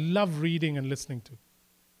that I love reading and listening to.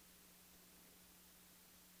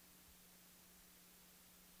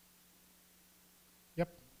 Yep.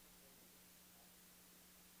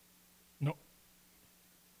 No.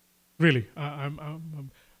 Really.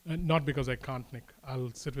 I'm not because I can't, Nick.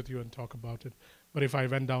 I'll sit with you and talk about it. But if I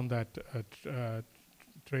went down that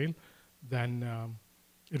trail, then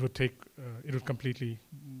it would completely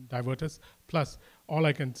divert us. Plus, all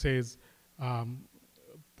I can say is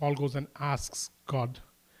Paul goes and asks God,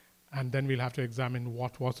 and then we'll have to examine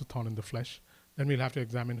what was the thorn in the flesh. Then we'll have to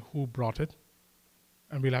examine who brought it,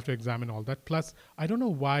 and we'll have to examine all that. Plus, I don't know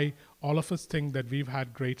why all of us think that we've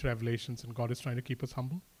had great revelations and God is trying to keep us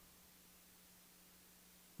humble.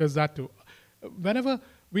 There's that too.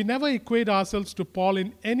 We never equate ourselves to Paul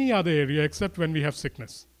in any other area except when we have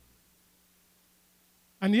sickness.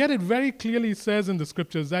 And yet it very clearly says in the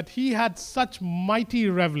scriptures that he had such mighty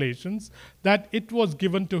revelations that it was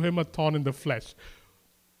given to him a thorn in the flesh.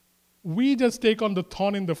 We just take on the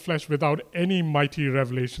thorn in the flesh without any mighty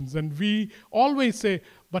revelations. And we always say,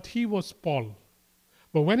 but he was Paul.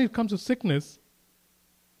 But when it comes to sickness,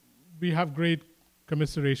 we have great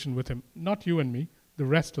commiseration with him. Not you and me, the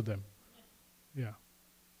rest of them. Yeah.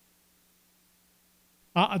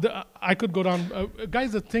 I could go down.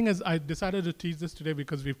 Guys, the thing is, I decided to teach this today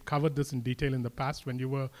because we've covered this in detail in the past when you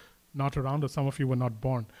were not around or some of you were not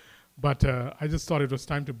born. But I just thought it was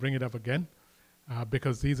time to bring it up again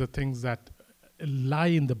because these are things that lie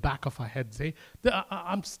in the back of our heads.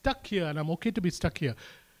 I'm stuck here and I'm okay to be stuck here.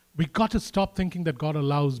 We got to stop thinking that God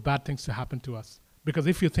allows bad things to happen to us, because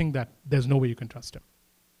if you think that, there's no way you can trust him.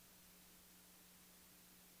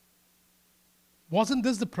 Wasn't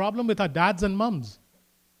this the problem with our dads and mums?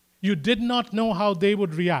 You did not know how they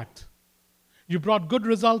would react. You brought good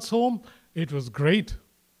results home, it was great.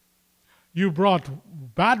 You brought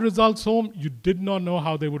bad results home, you did not know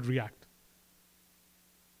how they would react.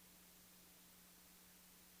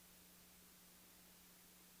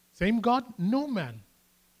 Same God? No, man.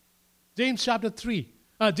 James chapter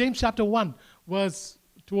 1 was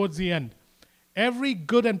towards the end. Every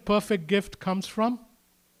good and perfect gift comes from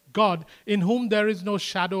God, in whom there is no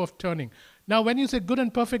shadow of turning. Now, when you say good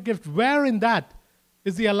and perfect gift, where in that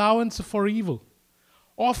is the allowance for evil?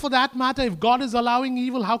 Or for that matter, if God is allowing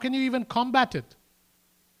evil, how can you even combat it?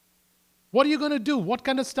 What are you going to do? What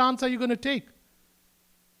kind of stance are you going to take?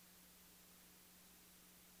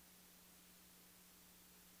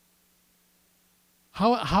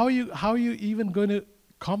 How are you even going to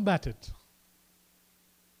combat it?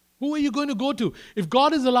 Who are you going to go to? If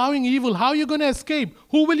God is allowing evil, how are you going to escape?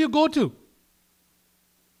 Who will you go to?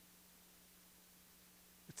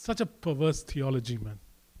 It's such a perverse theology, man.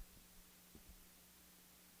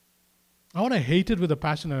 I want to hate it with a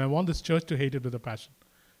passion, and I want this church to hate it with a passion.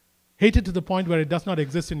 Hate it to the point where it does not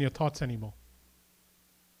exist in your thoughts anymore.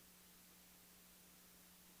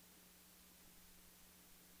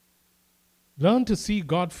 Learn to see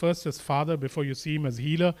God first as Father before you see him as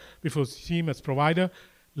healer, before you see him as provider.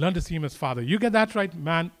 Learn to see him as Father. You get that right,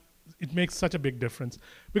 man, it makes such a big difference.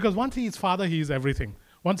 Because once he is Father, he is everything.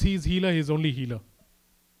 Once he is healer, he is only healer.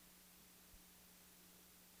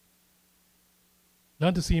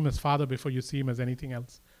 Learn to see him as Father before you see him as anything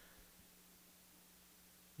else.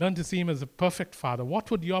 Learn to see him as a perfect Father. What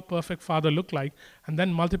would your perfect Father look like? And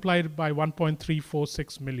then multiply it by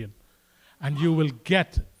 1.346 million. And you will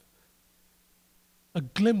get a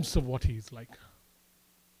glimpse of what he's like.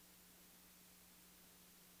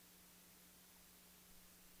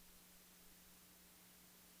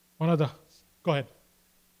 One other. Go ahead.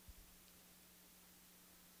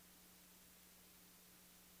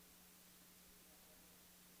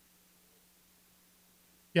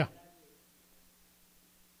 Yeah.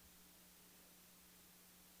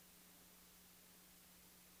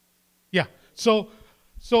 Yeah. So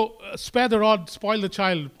spare the rod, spoil the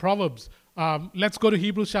child, Proverbs. Let's go to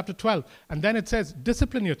Hebrews chapter 12. And then it says,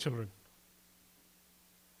 discipline your children.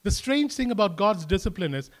 The strange thing about God's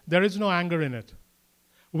discipline is there is no anger in it.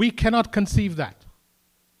 We cannot conceive that.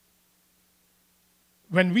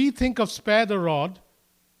 When we think of spare the rod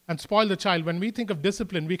and spoil the child, when we think of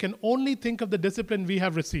discipline, we can only think of the discipline we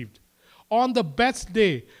have received. On the best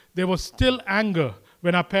day, there was still anger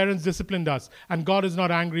when our parents disciplined us, and God is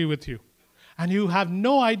not angry with you. And you have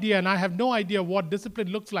no idea, and I have no idea what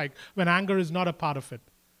discipline looks like when anger is not a part of it.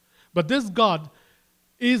 But this God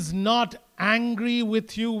is not angry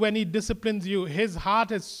with you when He disciplines you. His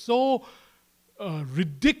heart is so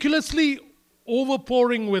ridiculously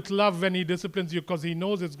overpouring with love when He disciplines you because He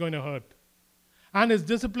knows it's going to hurt. And His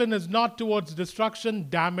discipline is not towards destruction,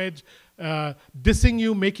 damage, dissing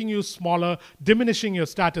you, making you smaller, diminishing your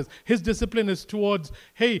status. His discipline is towards,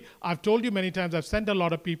 hey, I've told you many times, I've sent a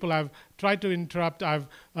lot of people, I've tried to interrupt, I've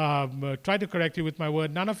tried to correct you with my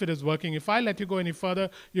word. None of it is working. If I let you go any further,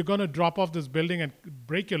 you're going to drop off this building and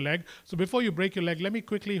break your leg. So before you break your leg, let me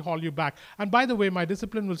quickly haul you back. And by the way, my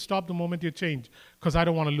discipline will stop the moment you change because I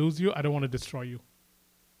don't want to lose you. I don't want to destroy you.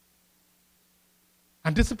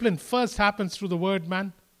 And discipline first happens through the word,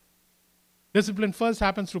 man. Discipline first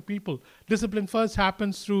happens through people. Discipline first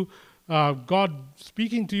happens through God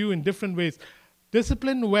speaking to you in different ways.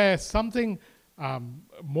 Discipline where something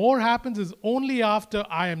more happens is only after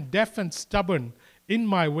I am deaf and stubborn in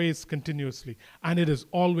my ways continuously. And it is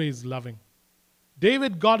always loving.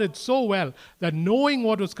 David got it so well that knowing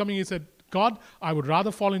what was coming, he said, God, I would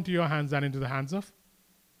rather fall into your hands than into the hands of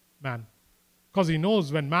man. Because he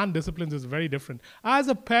knows when man disciplines is very different. As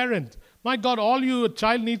a parent, my God, all your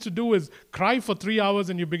child needs to do is cry for 3 hours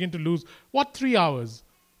and you begin to lose. What 3 hours?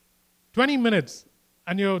 20 minutes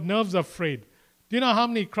and your nerves are frayed. Do you know how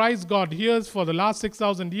many cries God hears for the last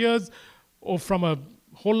 6,000 years or from a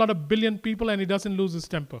whole lot of billion people and he doesn't lose his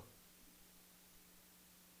temper?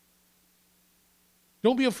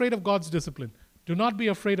 Don't be afraid of God's discipline. Do not be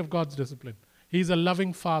afraid of God's discipline. He's a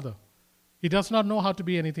loving Father. He does not know how to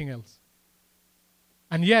be anything else.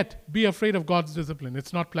 And yet, be afraid of God's discipline.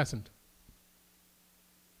 It's not pleasant.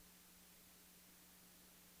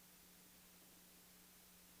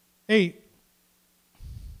 Hey,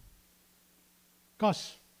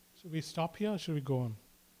 gosh, should we stop here or should we go on?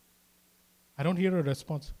 I don't hear a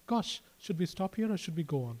response. Gosh, should we stop here or should we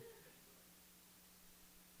go on?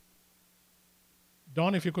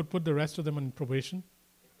 Don, if you could put the rest of them on probation.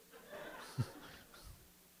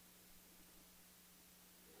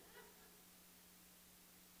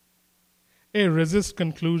 Hey, resist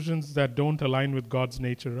conclusions that don't align with God's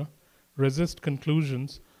nature. Huh? Resist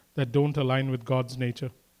conclusions that don't align with God's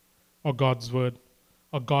nature or God's word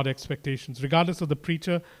or God expectations. Regardless of the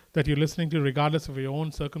preacher that you're listening to, regardless of your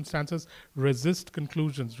own circumstances, resist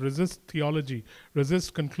conclusions, resist theology,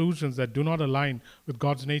 resist conclusions that do not align with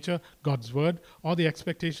God's nature, God's word, or the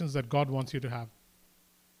expectations that God wants you to have.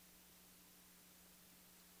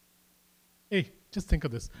 Hey, just think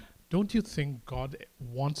of this. Don't you think God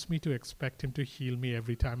wants me to expect Him to heal me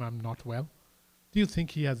every time I'm not well? Do you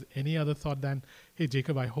think He has any other thought than, hey,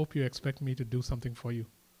 Jacob, I hope you expect me to do something for you?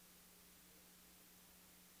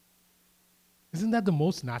 Isn't that the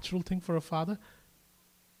most natural thing for a father?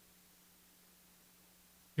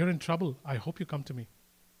 You're in trouble. I hope you come to me.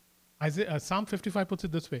 Psalm 55 puts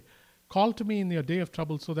it this way. Call to me in your day of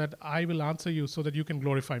trouble so that I will answer you so that you can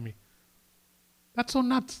glorify me. That's so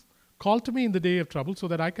nuts. Call to me in the day of trouble so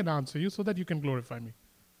that I can answer you so that you can glorify me.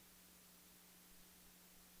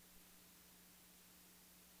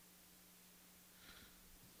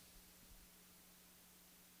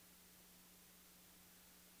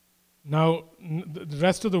 Now, the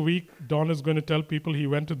rest of the week, Don is going to tell people he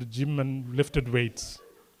went to the gym and lifted weights.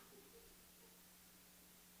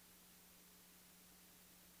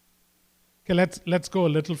 Okay, let's go a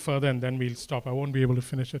little further and then we'll stop. I won't be able to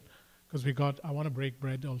finish it because I want to break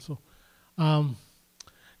bread also.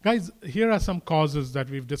 Guys, here are some causes that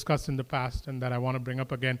we've discussed in the past and that I want to bring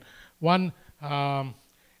up again. One,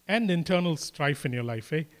 end internal strife in your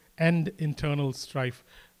life. End internal strife.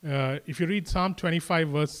 If you read Psalm 25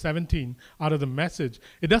 verse 17 out of the Message,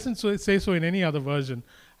 it doesn't say so in any other version.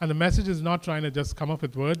 And the Message is not trying to just come up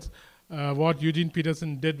with words. What Eugene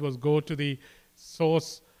Peterson did was go to the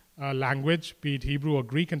source language, be it Hebrew or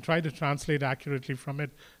Greek, and try to translate accurately from it.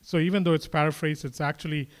 So even though it's paraphrased, it's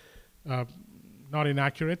actually not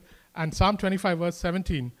inaccurate. And Psalm 25 verse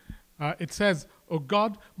 17, it says, "O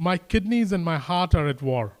God, my kidneys and my heart are at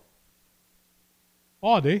war."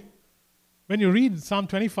 Are they? When you read Psalm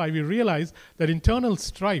 25, you realize that internal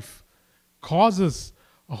strife causes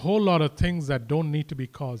a whole lot of things that don't need to be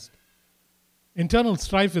caused. Internal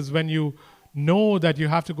strife is when you know that you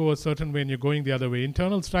have to go a certain way and you're going the other way.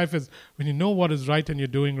 Internal strife is when you know what is right and you're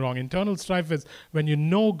doing wrong. Internal strife is when you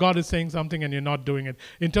know God is saying something and you're not doing it.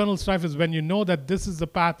 Internal strife is when you know that this is the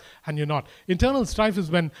path and you're not. Internal strife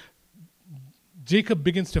is when Jacob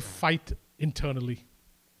begins to fight internally.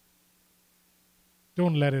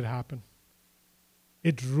 Don't let it happen.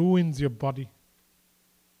 It ruins your body.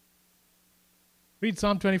 Read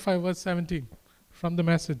Psalm 25 verse 17 from the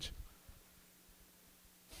Message.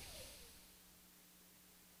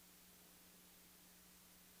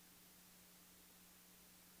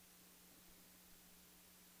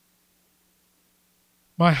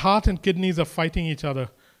 My heart and kidneys are fighting each other.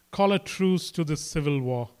 Call a truce to this civil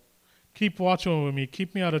war. Keep watch over me.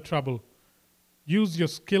 Keep me out of trouble. Use your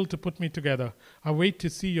skill to put me together. I wait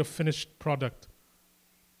to see your finished product.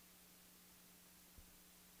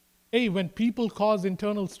 Hey, when people cause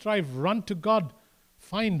internal strife, run to God.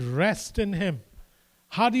 Find rest in Him.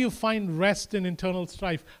 How do you find rest in internal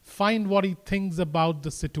strife? Find what He thinks about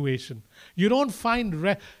the situation. You don't find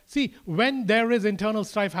rest. See, when there is internal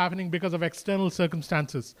strife happening because of external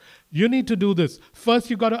circumstances, you need to do this. First,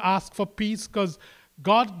 you got to ask for peace, because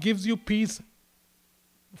God gives you peace.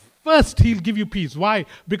 First, He'll give you peace. Why?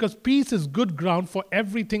 Because peace is good ground for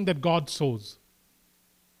everything that God sows.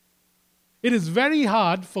 It is very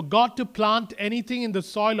hard for God to plant anything in the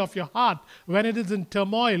soil of your heart when it is in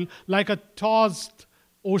turmoil, like a tossed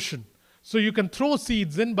ocean. So you can throw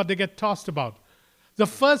seeds in, but they get tossed about. The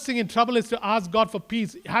first thing in trouble is to ask God for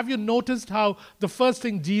peace. Have you noticed how the first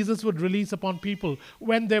thing Jesus would release upon people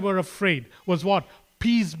when they were afraid was what?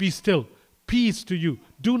 Peace, be still. Peace to you.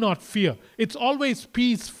 Do not fear. It's always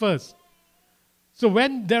peace first. So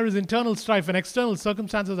when there is internal strife and external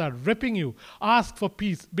circumstances are ripping you, ask for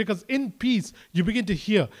peace, because in peace you begin to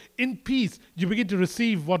hear. In peace you begin to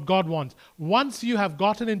receive what God wants. Once you have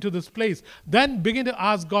gotten into this place, then begin to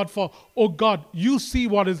ask God for, oh God, you see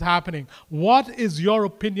what is happening. What is your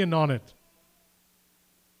opinion on it?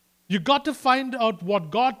 You got to find out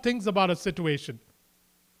what God thinks about a situation.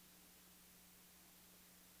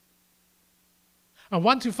 And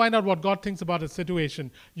once you find out what God thinks about a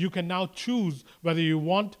situation, you can now choose whether you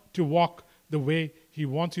want to walk the way He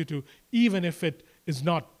wants you to, even if it is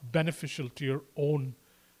not beneficial to your own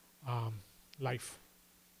life.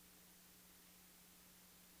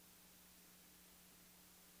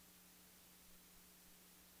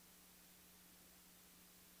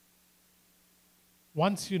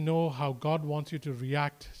 Once you know how God wants you to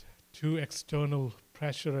react to external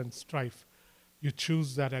pressure and strife, you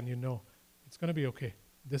choose that and you know, it's going to be okay.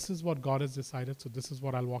 This is what God has decided, so this is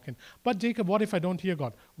what I'll walk in. But Jacob, what if I don't hear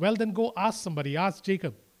God? Well, then go ask somebody. Ask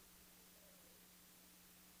Jacob.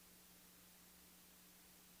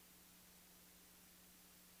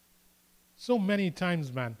 So many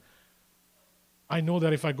times, man, I know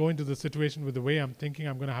that if I go into the situation with the way I'm thinking,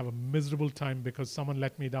 I'm going to have a miserable time because someone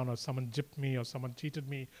let me down, or someone gypped me, or someone cheated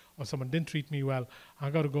me, or someone didn't treat me well. I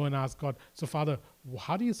got to go and ask God, so Father,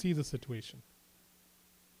 how do you see the situation?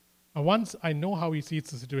 And once I know how He sees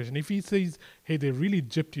the situation, if He says, hey, they really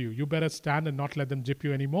gypped you, you better stand and not let them gyp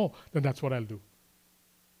you anymore, then that's what I'll do.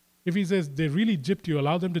 If He says, they really gypped you,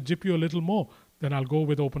 allow them to gyp you a little more, then I'll go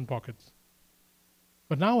with open pockets.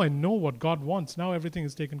 But now I know what God wants. Now everything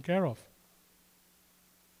is taken care of.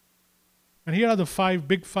 And here are the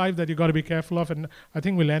big five that you got to be careful of, and I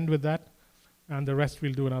think we'll end with that, and the rest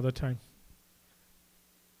we'll do another time.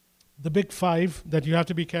 The big five that you have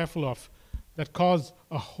to be careful of, that cause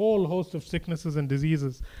a whole host of sicknesses and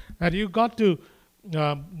diseases, that you got to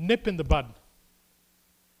nip in the bud.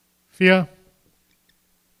 Fear,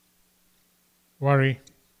 worry,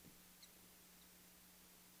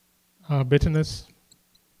 bitterness,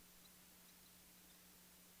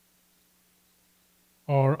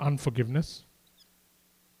 or unforgiveness.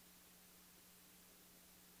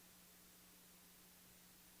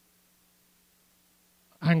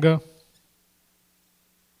 Anger.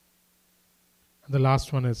 The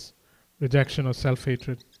last one is rejection or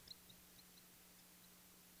self-hatred.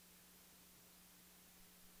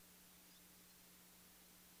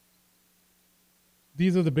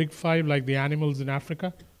 These are the big five, like the animals in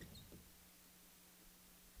Africa.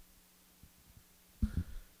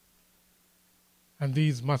 And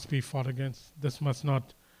these must be fought against. This must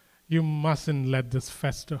not, you mustn't let this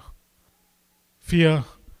fester. Fear,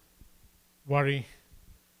 worry,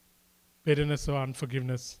 bitterness or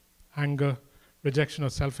unforgiveness, anger, rejection or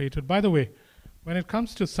self-hatred. By the way, when it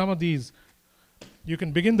comes to some of these, you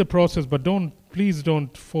can begin the process, but please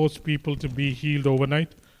don't force people to be healed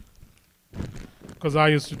overnight. Because I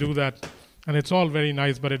used to do that, and it's all very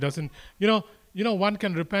nice, but it doesn't. You know, one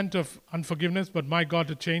can repent of unforgiveness, but my God,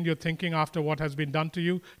 to change your thinking after what has been done to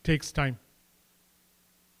you takes time.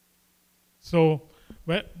 So,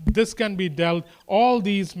 this can be dealt. All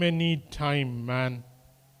these may need time, man.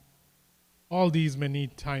 All these may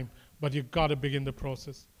need time. But you've got to begin the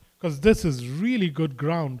process, because this is really good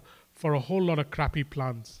ground for a whole lot of crappy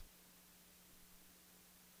plans.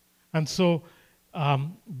 And so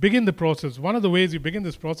begin the process. One of the ways you begin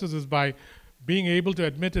this process is by being able to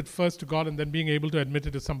admit it first to God, and then being able to admit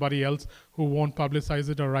it to somebody else who won't publicize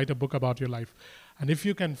it or write a book about your life. And if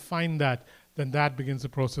you can find that, then that begins the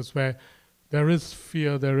process where There is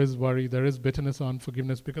fear, there is worry, there is bitterness or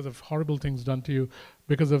unforgiveness because of horrible things done to you,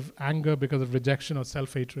 because of anger, because of rejection or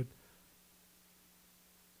self-hatred.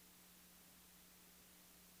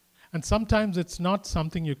 And sometimes it's not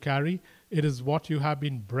something you carry, it is what you have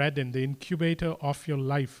been bred in. The incubator of your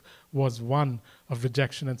life was one of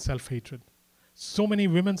rejection and self-hatred. So many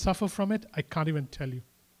women suffer from it, I can't even tell you.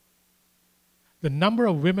 The number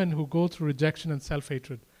of women who go through rejection and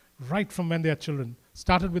self-hatred, right from when they are children,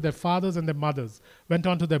 started with their fathers and their mothers, went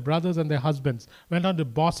on to their brothers and their husbands, went on to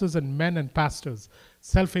bosses and men and pastors.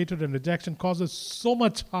 Self-hatred and rejection causes so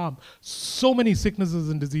much harm, so many sicknesses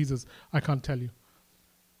and diseases, I can't tell you.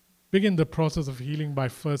 Begin the process of healing by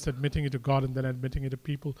first admitting it to God and then admitting it to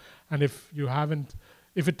people. And if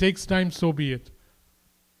it takes time, so be it.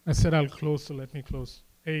 I said I'll close, so let me close.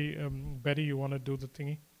 Hey, Betty, you want to do the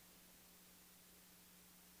thingy?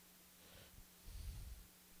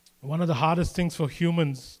 One of the hardest things for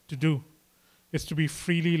humans to do is to be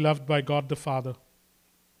freely loved by God the Father.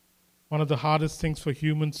 One of the hardest things for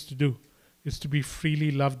humans to do is to be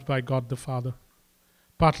freely loved by God the Father.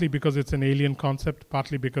 Partly because it's an alien concept,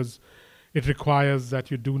 partly because it requires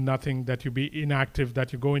that you do nothing, that you be inactive,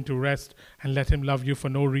 that you go into rest and let Him love you for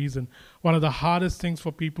no reason. One of the hardest things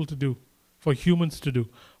for people to do, for humans to do,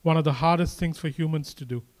 one of the hardest things for humans to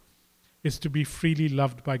do is to be freely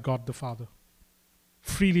loved by God the Father.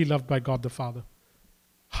 Freely loved by God the Father.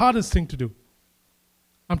 Hardest thing to do.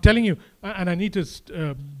 I'm telling you, and I need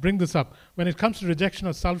to bring this up. When it comes to rejection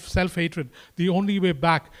or self-hatred, the only way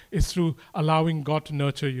back is through allowing God to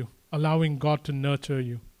nurture you. Allowing God to nurture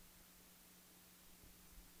you.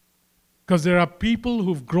 Because there are people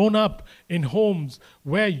who've grown up in homes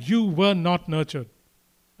where you were not nurtured.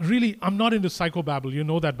 Really, I'm not into psychobabble, you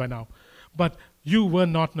know that by now. But you were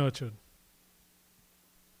not nurtured.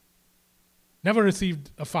 Never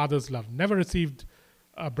received a father's love, never received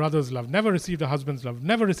a brother's love, never received a husband's love,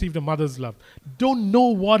 never received a mother's love. Don't know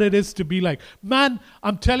what it is to be like. Man,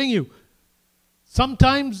 I'm telling you,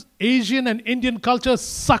 sometimes Asian and Indian culture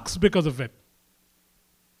sucks because of it.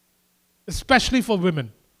 Especially for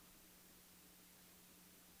women.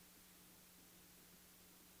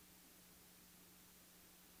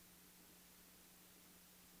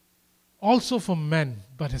 Also for men,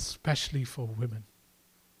 but especially for women.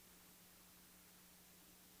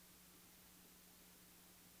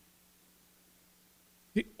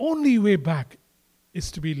 The only way back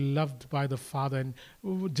is to be loved by the Father.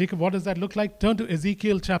 And Jacob, what does that look like? Turn to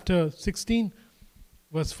Ezekiel chapter 16,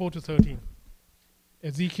 verse 4 to 13.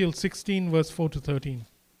 Ezekiel 16, verse 4 to 13.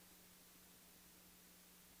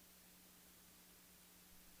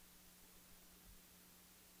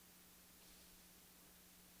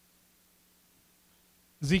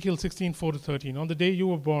 Ezekiel 16, 4 to 13. On the day you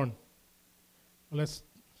were born, on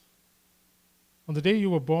the day you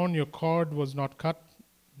were born, your cord was not cut,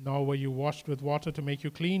 nor were you washed with water to make you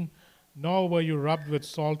clean, nor were you rubbed with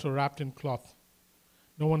salt or wrapped in cloth.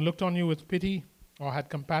 No one looked on you with pity or had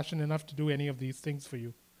compassion enough to do any of these things for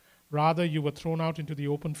you. Rather, you were thrown out into the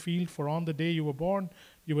open field, for on the day you were born,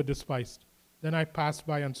 you were despised. Then I passed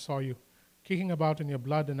by and saw you, kicking about in your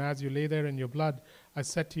blood, and as you lay there in your blood, I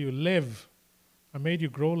said to you, live. I made you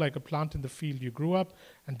grow like a plant in the field. You grew up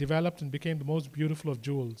and developed and became the most beautiful of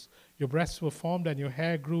jewels. Your breasts were formed and your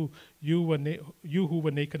hair grew, you who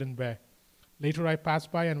were naked and bare. Later I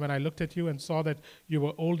passed by, and when I looked at you and saw that you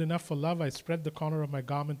were old enough for love, I spread the corner of my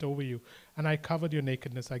garment over you, and I covered your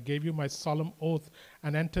nakedness. I gave you my solemn oath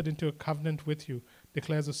and entered into a covenant with you,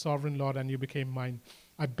 declares the sovereign Lord, and you became mine.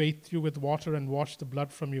 I bathed you with water and washed the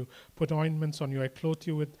blood from you, put ointments on you. I clothed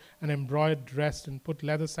you with an embroidered dress and put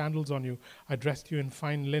leather sandals on you. I dressed you in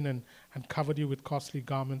fine linen and covered you with costly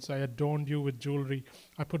garments. I adorned you with jewelry.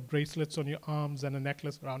 I put bracelets on your arms and a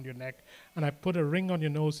necklace around your neck. And I put a ring on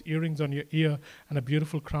your nose, earrings on your ear, and a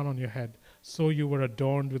beautiful crown on your head. So you were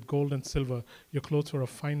adorned with gold and silver. Your clothes were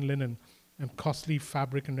of fine linen and costly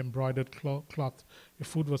fabric and embroidered cloth. Your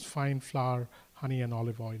food was fine flour, honey, and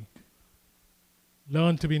olive oil.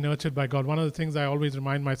 Learn to be nurtured by God. One of the things I always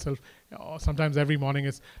remind myself, sometimes every morning,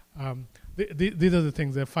 is these are the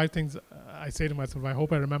things. There are 5 things I say to myself. I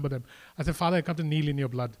hope I remember them. I say, Father, I come to kneel in your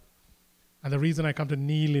blood. And the reason I come to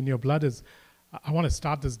kneel in your blood is I want to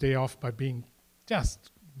start this day off by being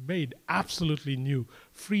just made absolutely new,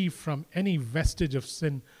 free from any vestige of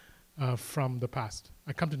sin from the past.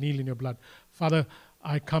 I come to kneel in your blood. Father,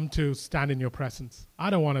 I come to stand in your presence.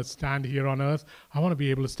 I don't want to stand here on earth. I want to be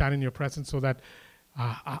able to stand in your presence so that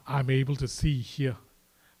I'm able to see here.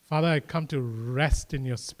 Father, I come to rest in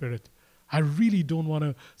your spirit. I really don't want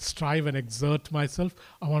to strive and exert myself.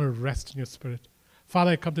 I want to rest in your spirit.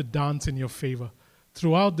 Father, I come to dance in your favor.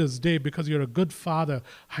 throughout this day, because you're a good Father,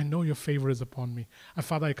 I know your favor is upon me. And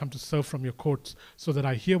Father, I come to serve from your courts so that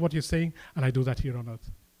I hear what you're saying and I do that here on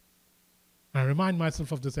earth. And I remind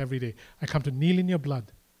myself of this every day. I come to kneel in your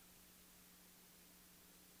blood.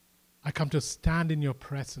 I come to stand in your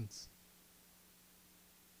presence.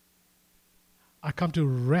 I come to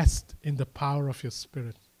rest in the power of your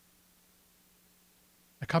Spirit.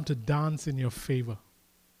 I come to dance in your favor.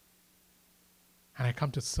 And I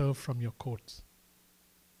come to serve from your courts.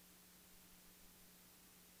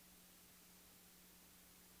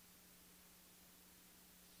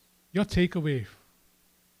 Your takeaway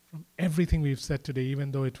from everything we've said today,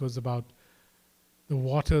 even though it was about the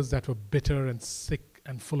waters that were bitter and sick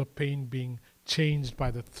and full of pain being changed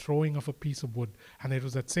by the throwing of a piece of wood, and it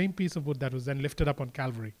was that same piece of wood that was then lifted up on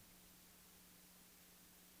Calvary.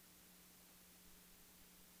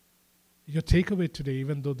 Your takeaway today,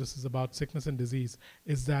 even though this is about sickness and disease,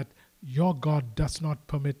 is that your God does not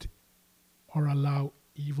permit or allow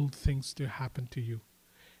evil things to happen to you.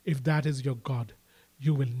 If that is your God,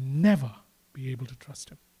 you will never be able to trust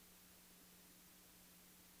him.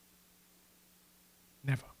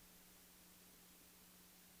 Never.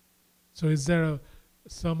 So is there a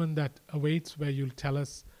sermon that awaits where you'll tell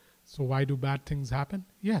us, so why do bad things happen?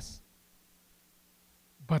 Yes.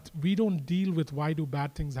 But we don't deal with why do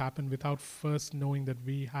bad things happen without first knowing that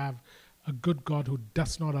we have a good God who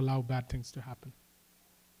does not allow bad things to happen.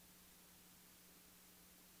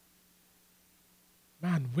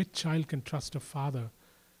 Man, which child can trust a father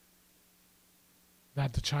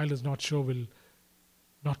that the child is not sure will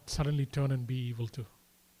not suddenly turn and be evil too?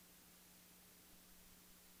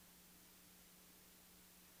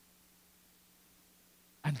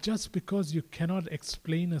 And just because you cannot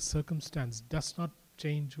explain a circumstance does not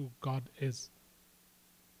change who God is.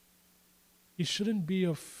 He shouldn't be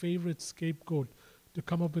your favorite scapegoat to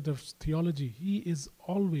come up with a theology. He is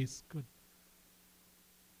always good.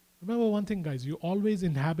 Remember one thing, guys, you always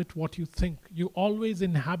inhabit what you think. You always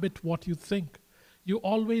inhabit what you think. You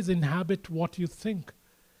always inhabit what you think.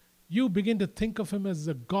 You begin to think of him as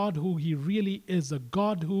a God who he really is, a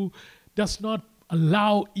God who does not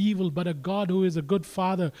allow evil, but a God who is a good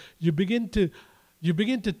Father. You begin to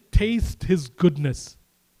taste his goodness.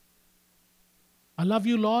 I love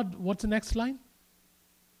you, Lord. What's the next line?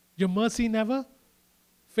 Your mercy never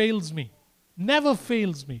fails me. Never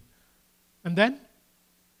fails me. And then?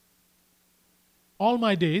 All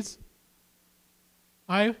my days,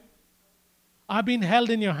 I've been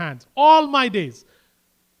held in your hands. All my days.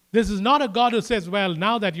 This is not a God who says, well,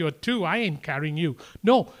 now that you're two, I ain't carrying you.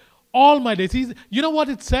 No. All my days. You know what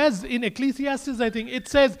it says in Ecclesiastes, I think? It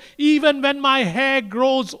says, even when my hair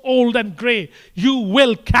grows old and gray, you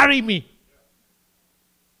will carry me.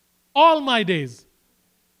 All my days.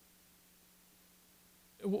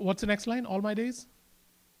 What's the next line? All my days?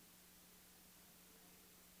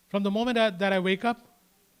 From the moment that I wake up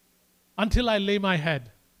until I lay my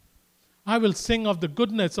head, I will sing of the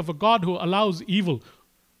goodness of a God who allows evil.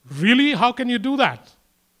 Really? How can you do that?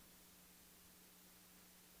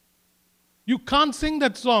 You can't sing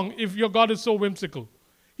that song if your God is so whimsical.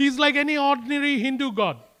 He's like any ordinary Hindu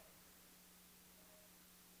God.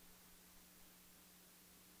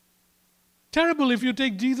 Terrible if you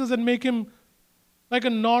take Jesus and make him like a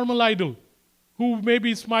normal idol who may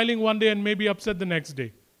be smiling one day and may be upset the next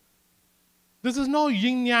day. This is no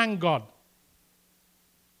yin-yang God.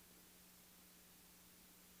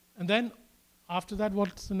 And then, after that,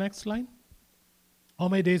 what's the next line? All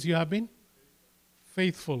my days you have been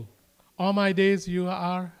faithful. All my days you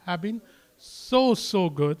have been so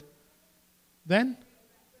good. Then,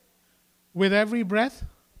 with every breath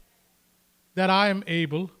that I am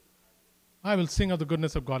able, I will sing of the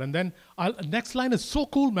goodness of God. And then, next line is so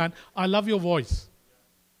cool, man. I love your voice.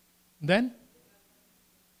 Then,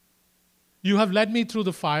 you have led me through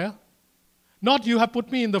the fire. Not you have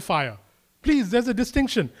put me in the fire. Please, there's a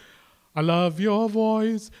distinction. I love your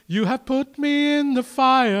voice. You have put me in the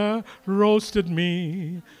fire, roasted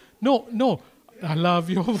me. No. I love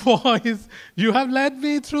your voice. You have led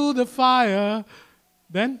me through the fire.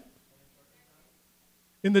 Then,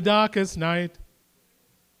 in the darkest night,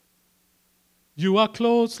 you are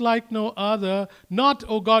close like no other. Not,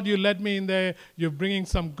 oh God, you led me in there. You're bringing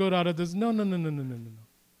some good out of this. No.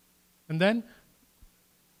 And then,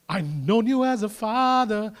 I've known you as a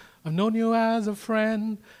father. I've known you as a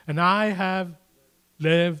friend. And I have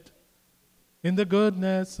lived in the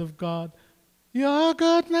goodness of God. Your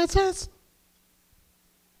goodness is...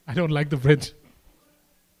 I don't like the bridge.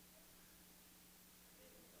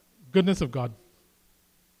 Goodness of God.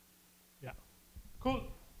 Yeah. Cool.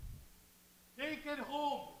 Take it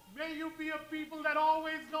home. May you be a people that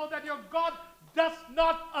always know that your God does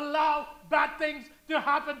not allow bad things to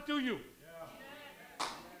happen to you.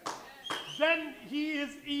 Then he is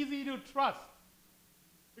easy to trust.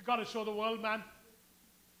 You got to show the world, man.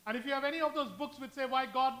 And if you have any of those books which say why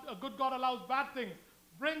God, a good God allows bad things,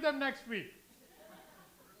 bring them next week.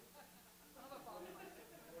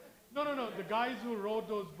 No. The guys who wrote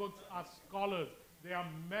those books are scholars. They are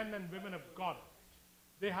men and women of God.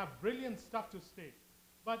 They have brilliant stuff to state.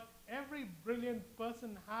 But every brilliant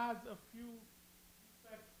person has a few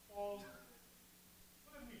defects, faults.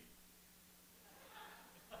 Look at me.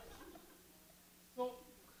 So,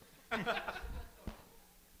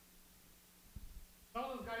 some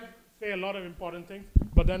of those guys say a lot of important things,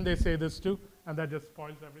 but then they say this too, and that just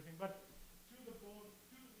spoils everything. But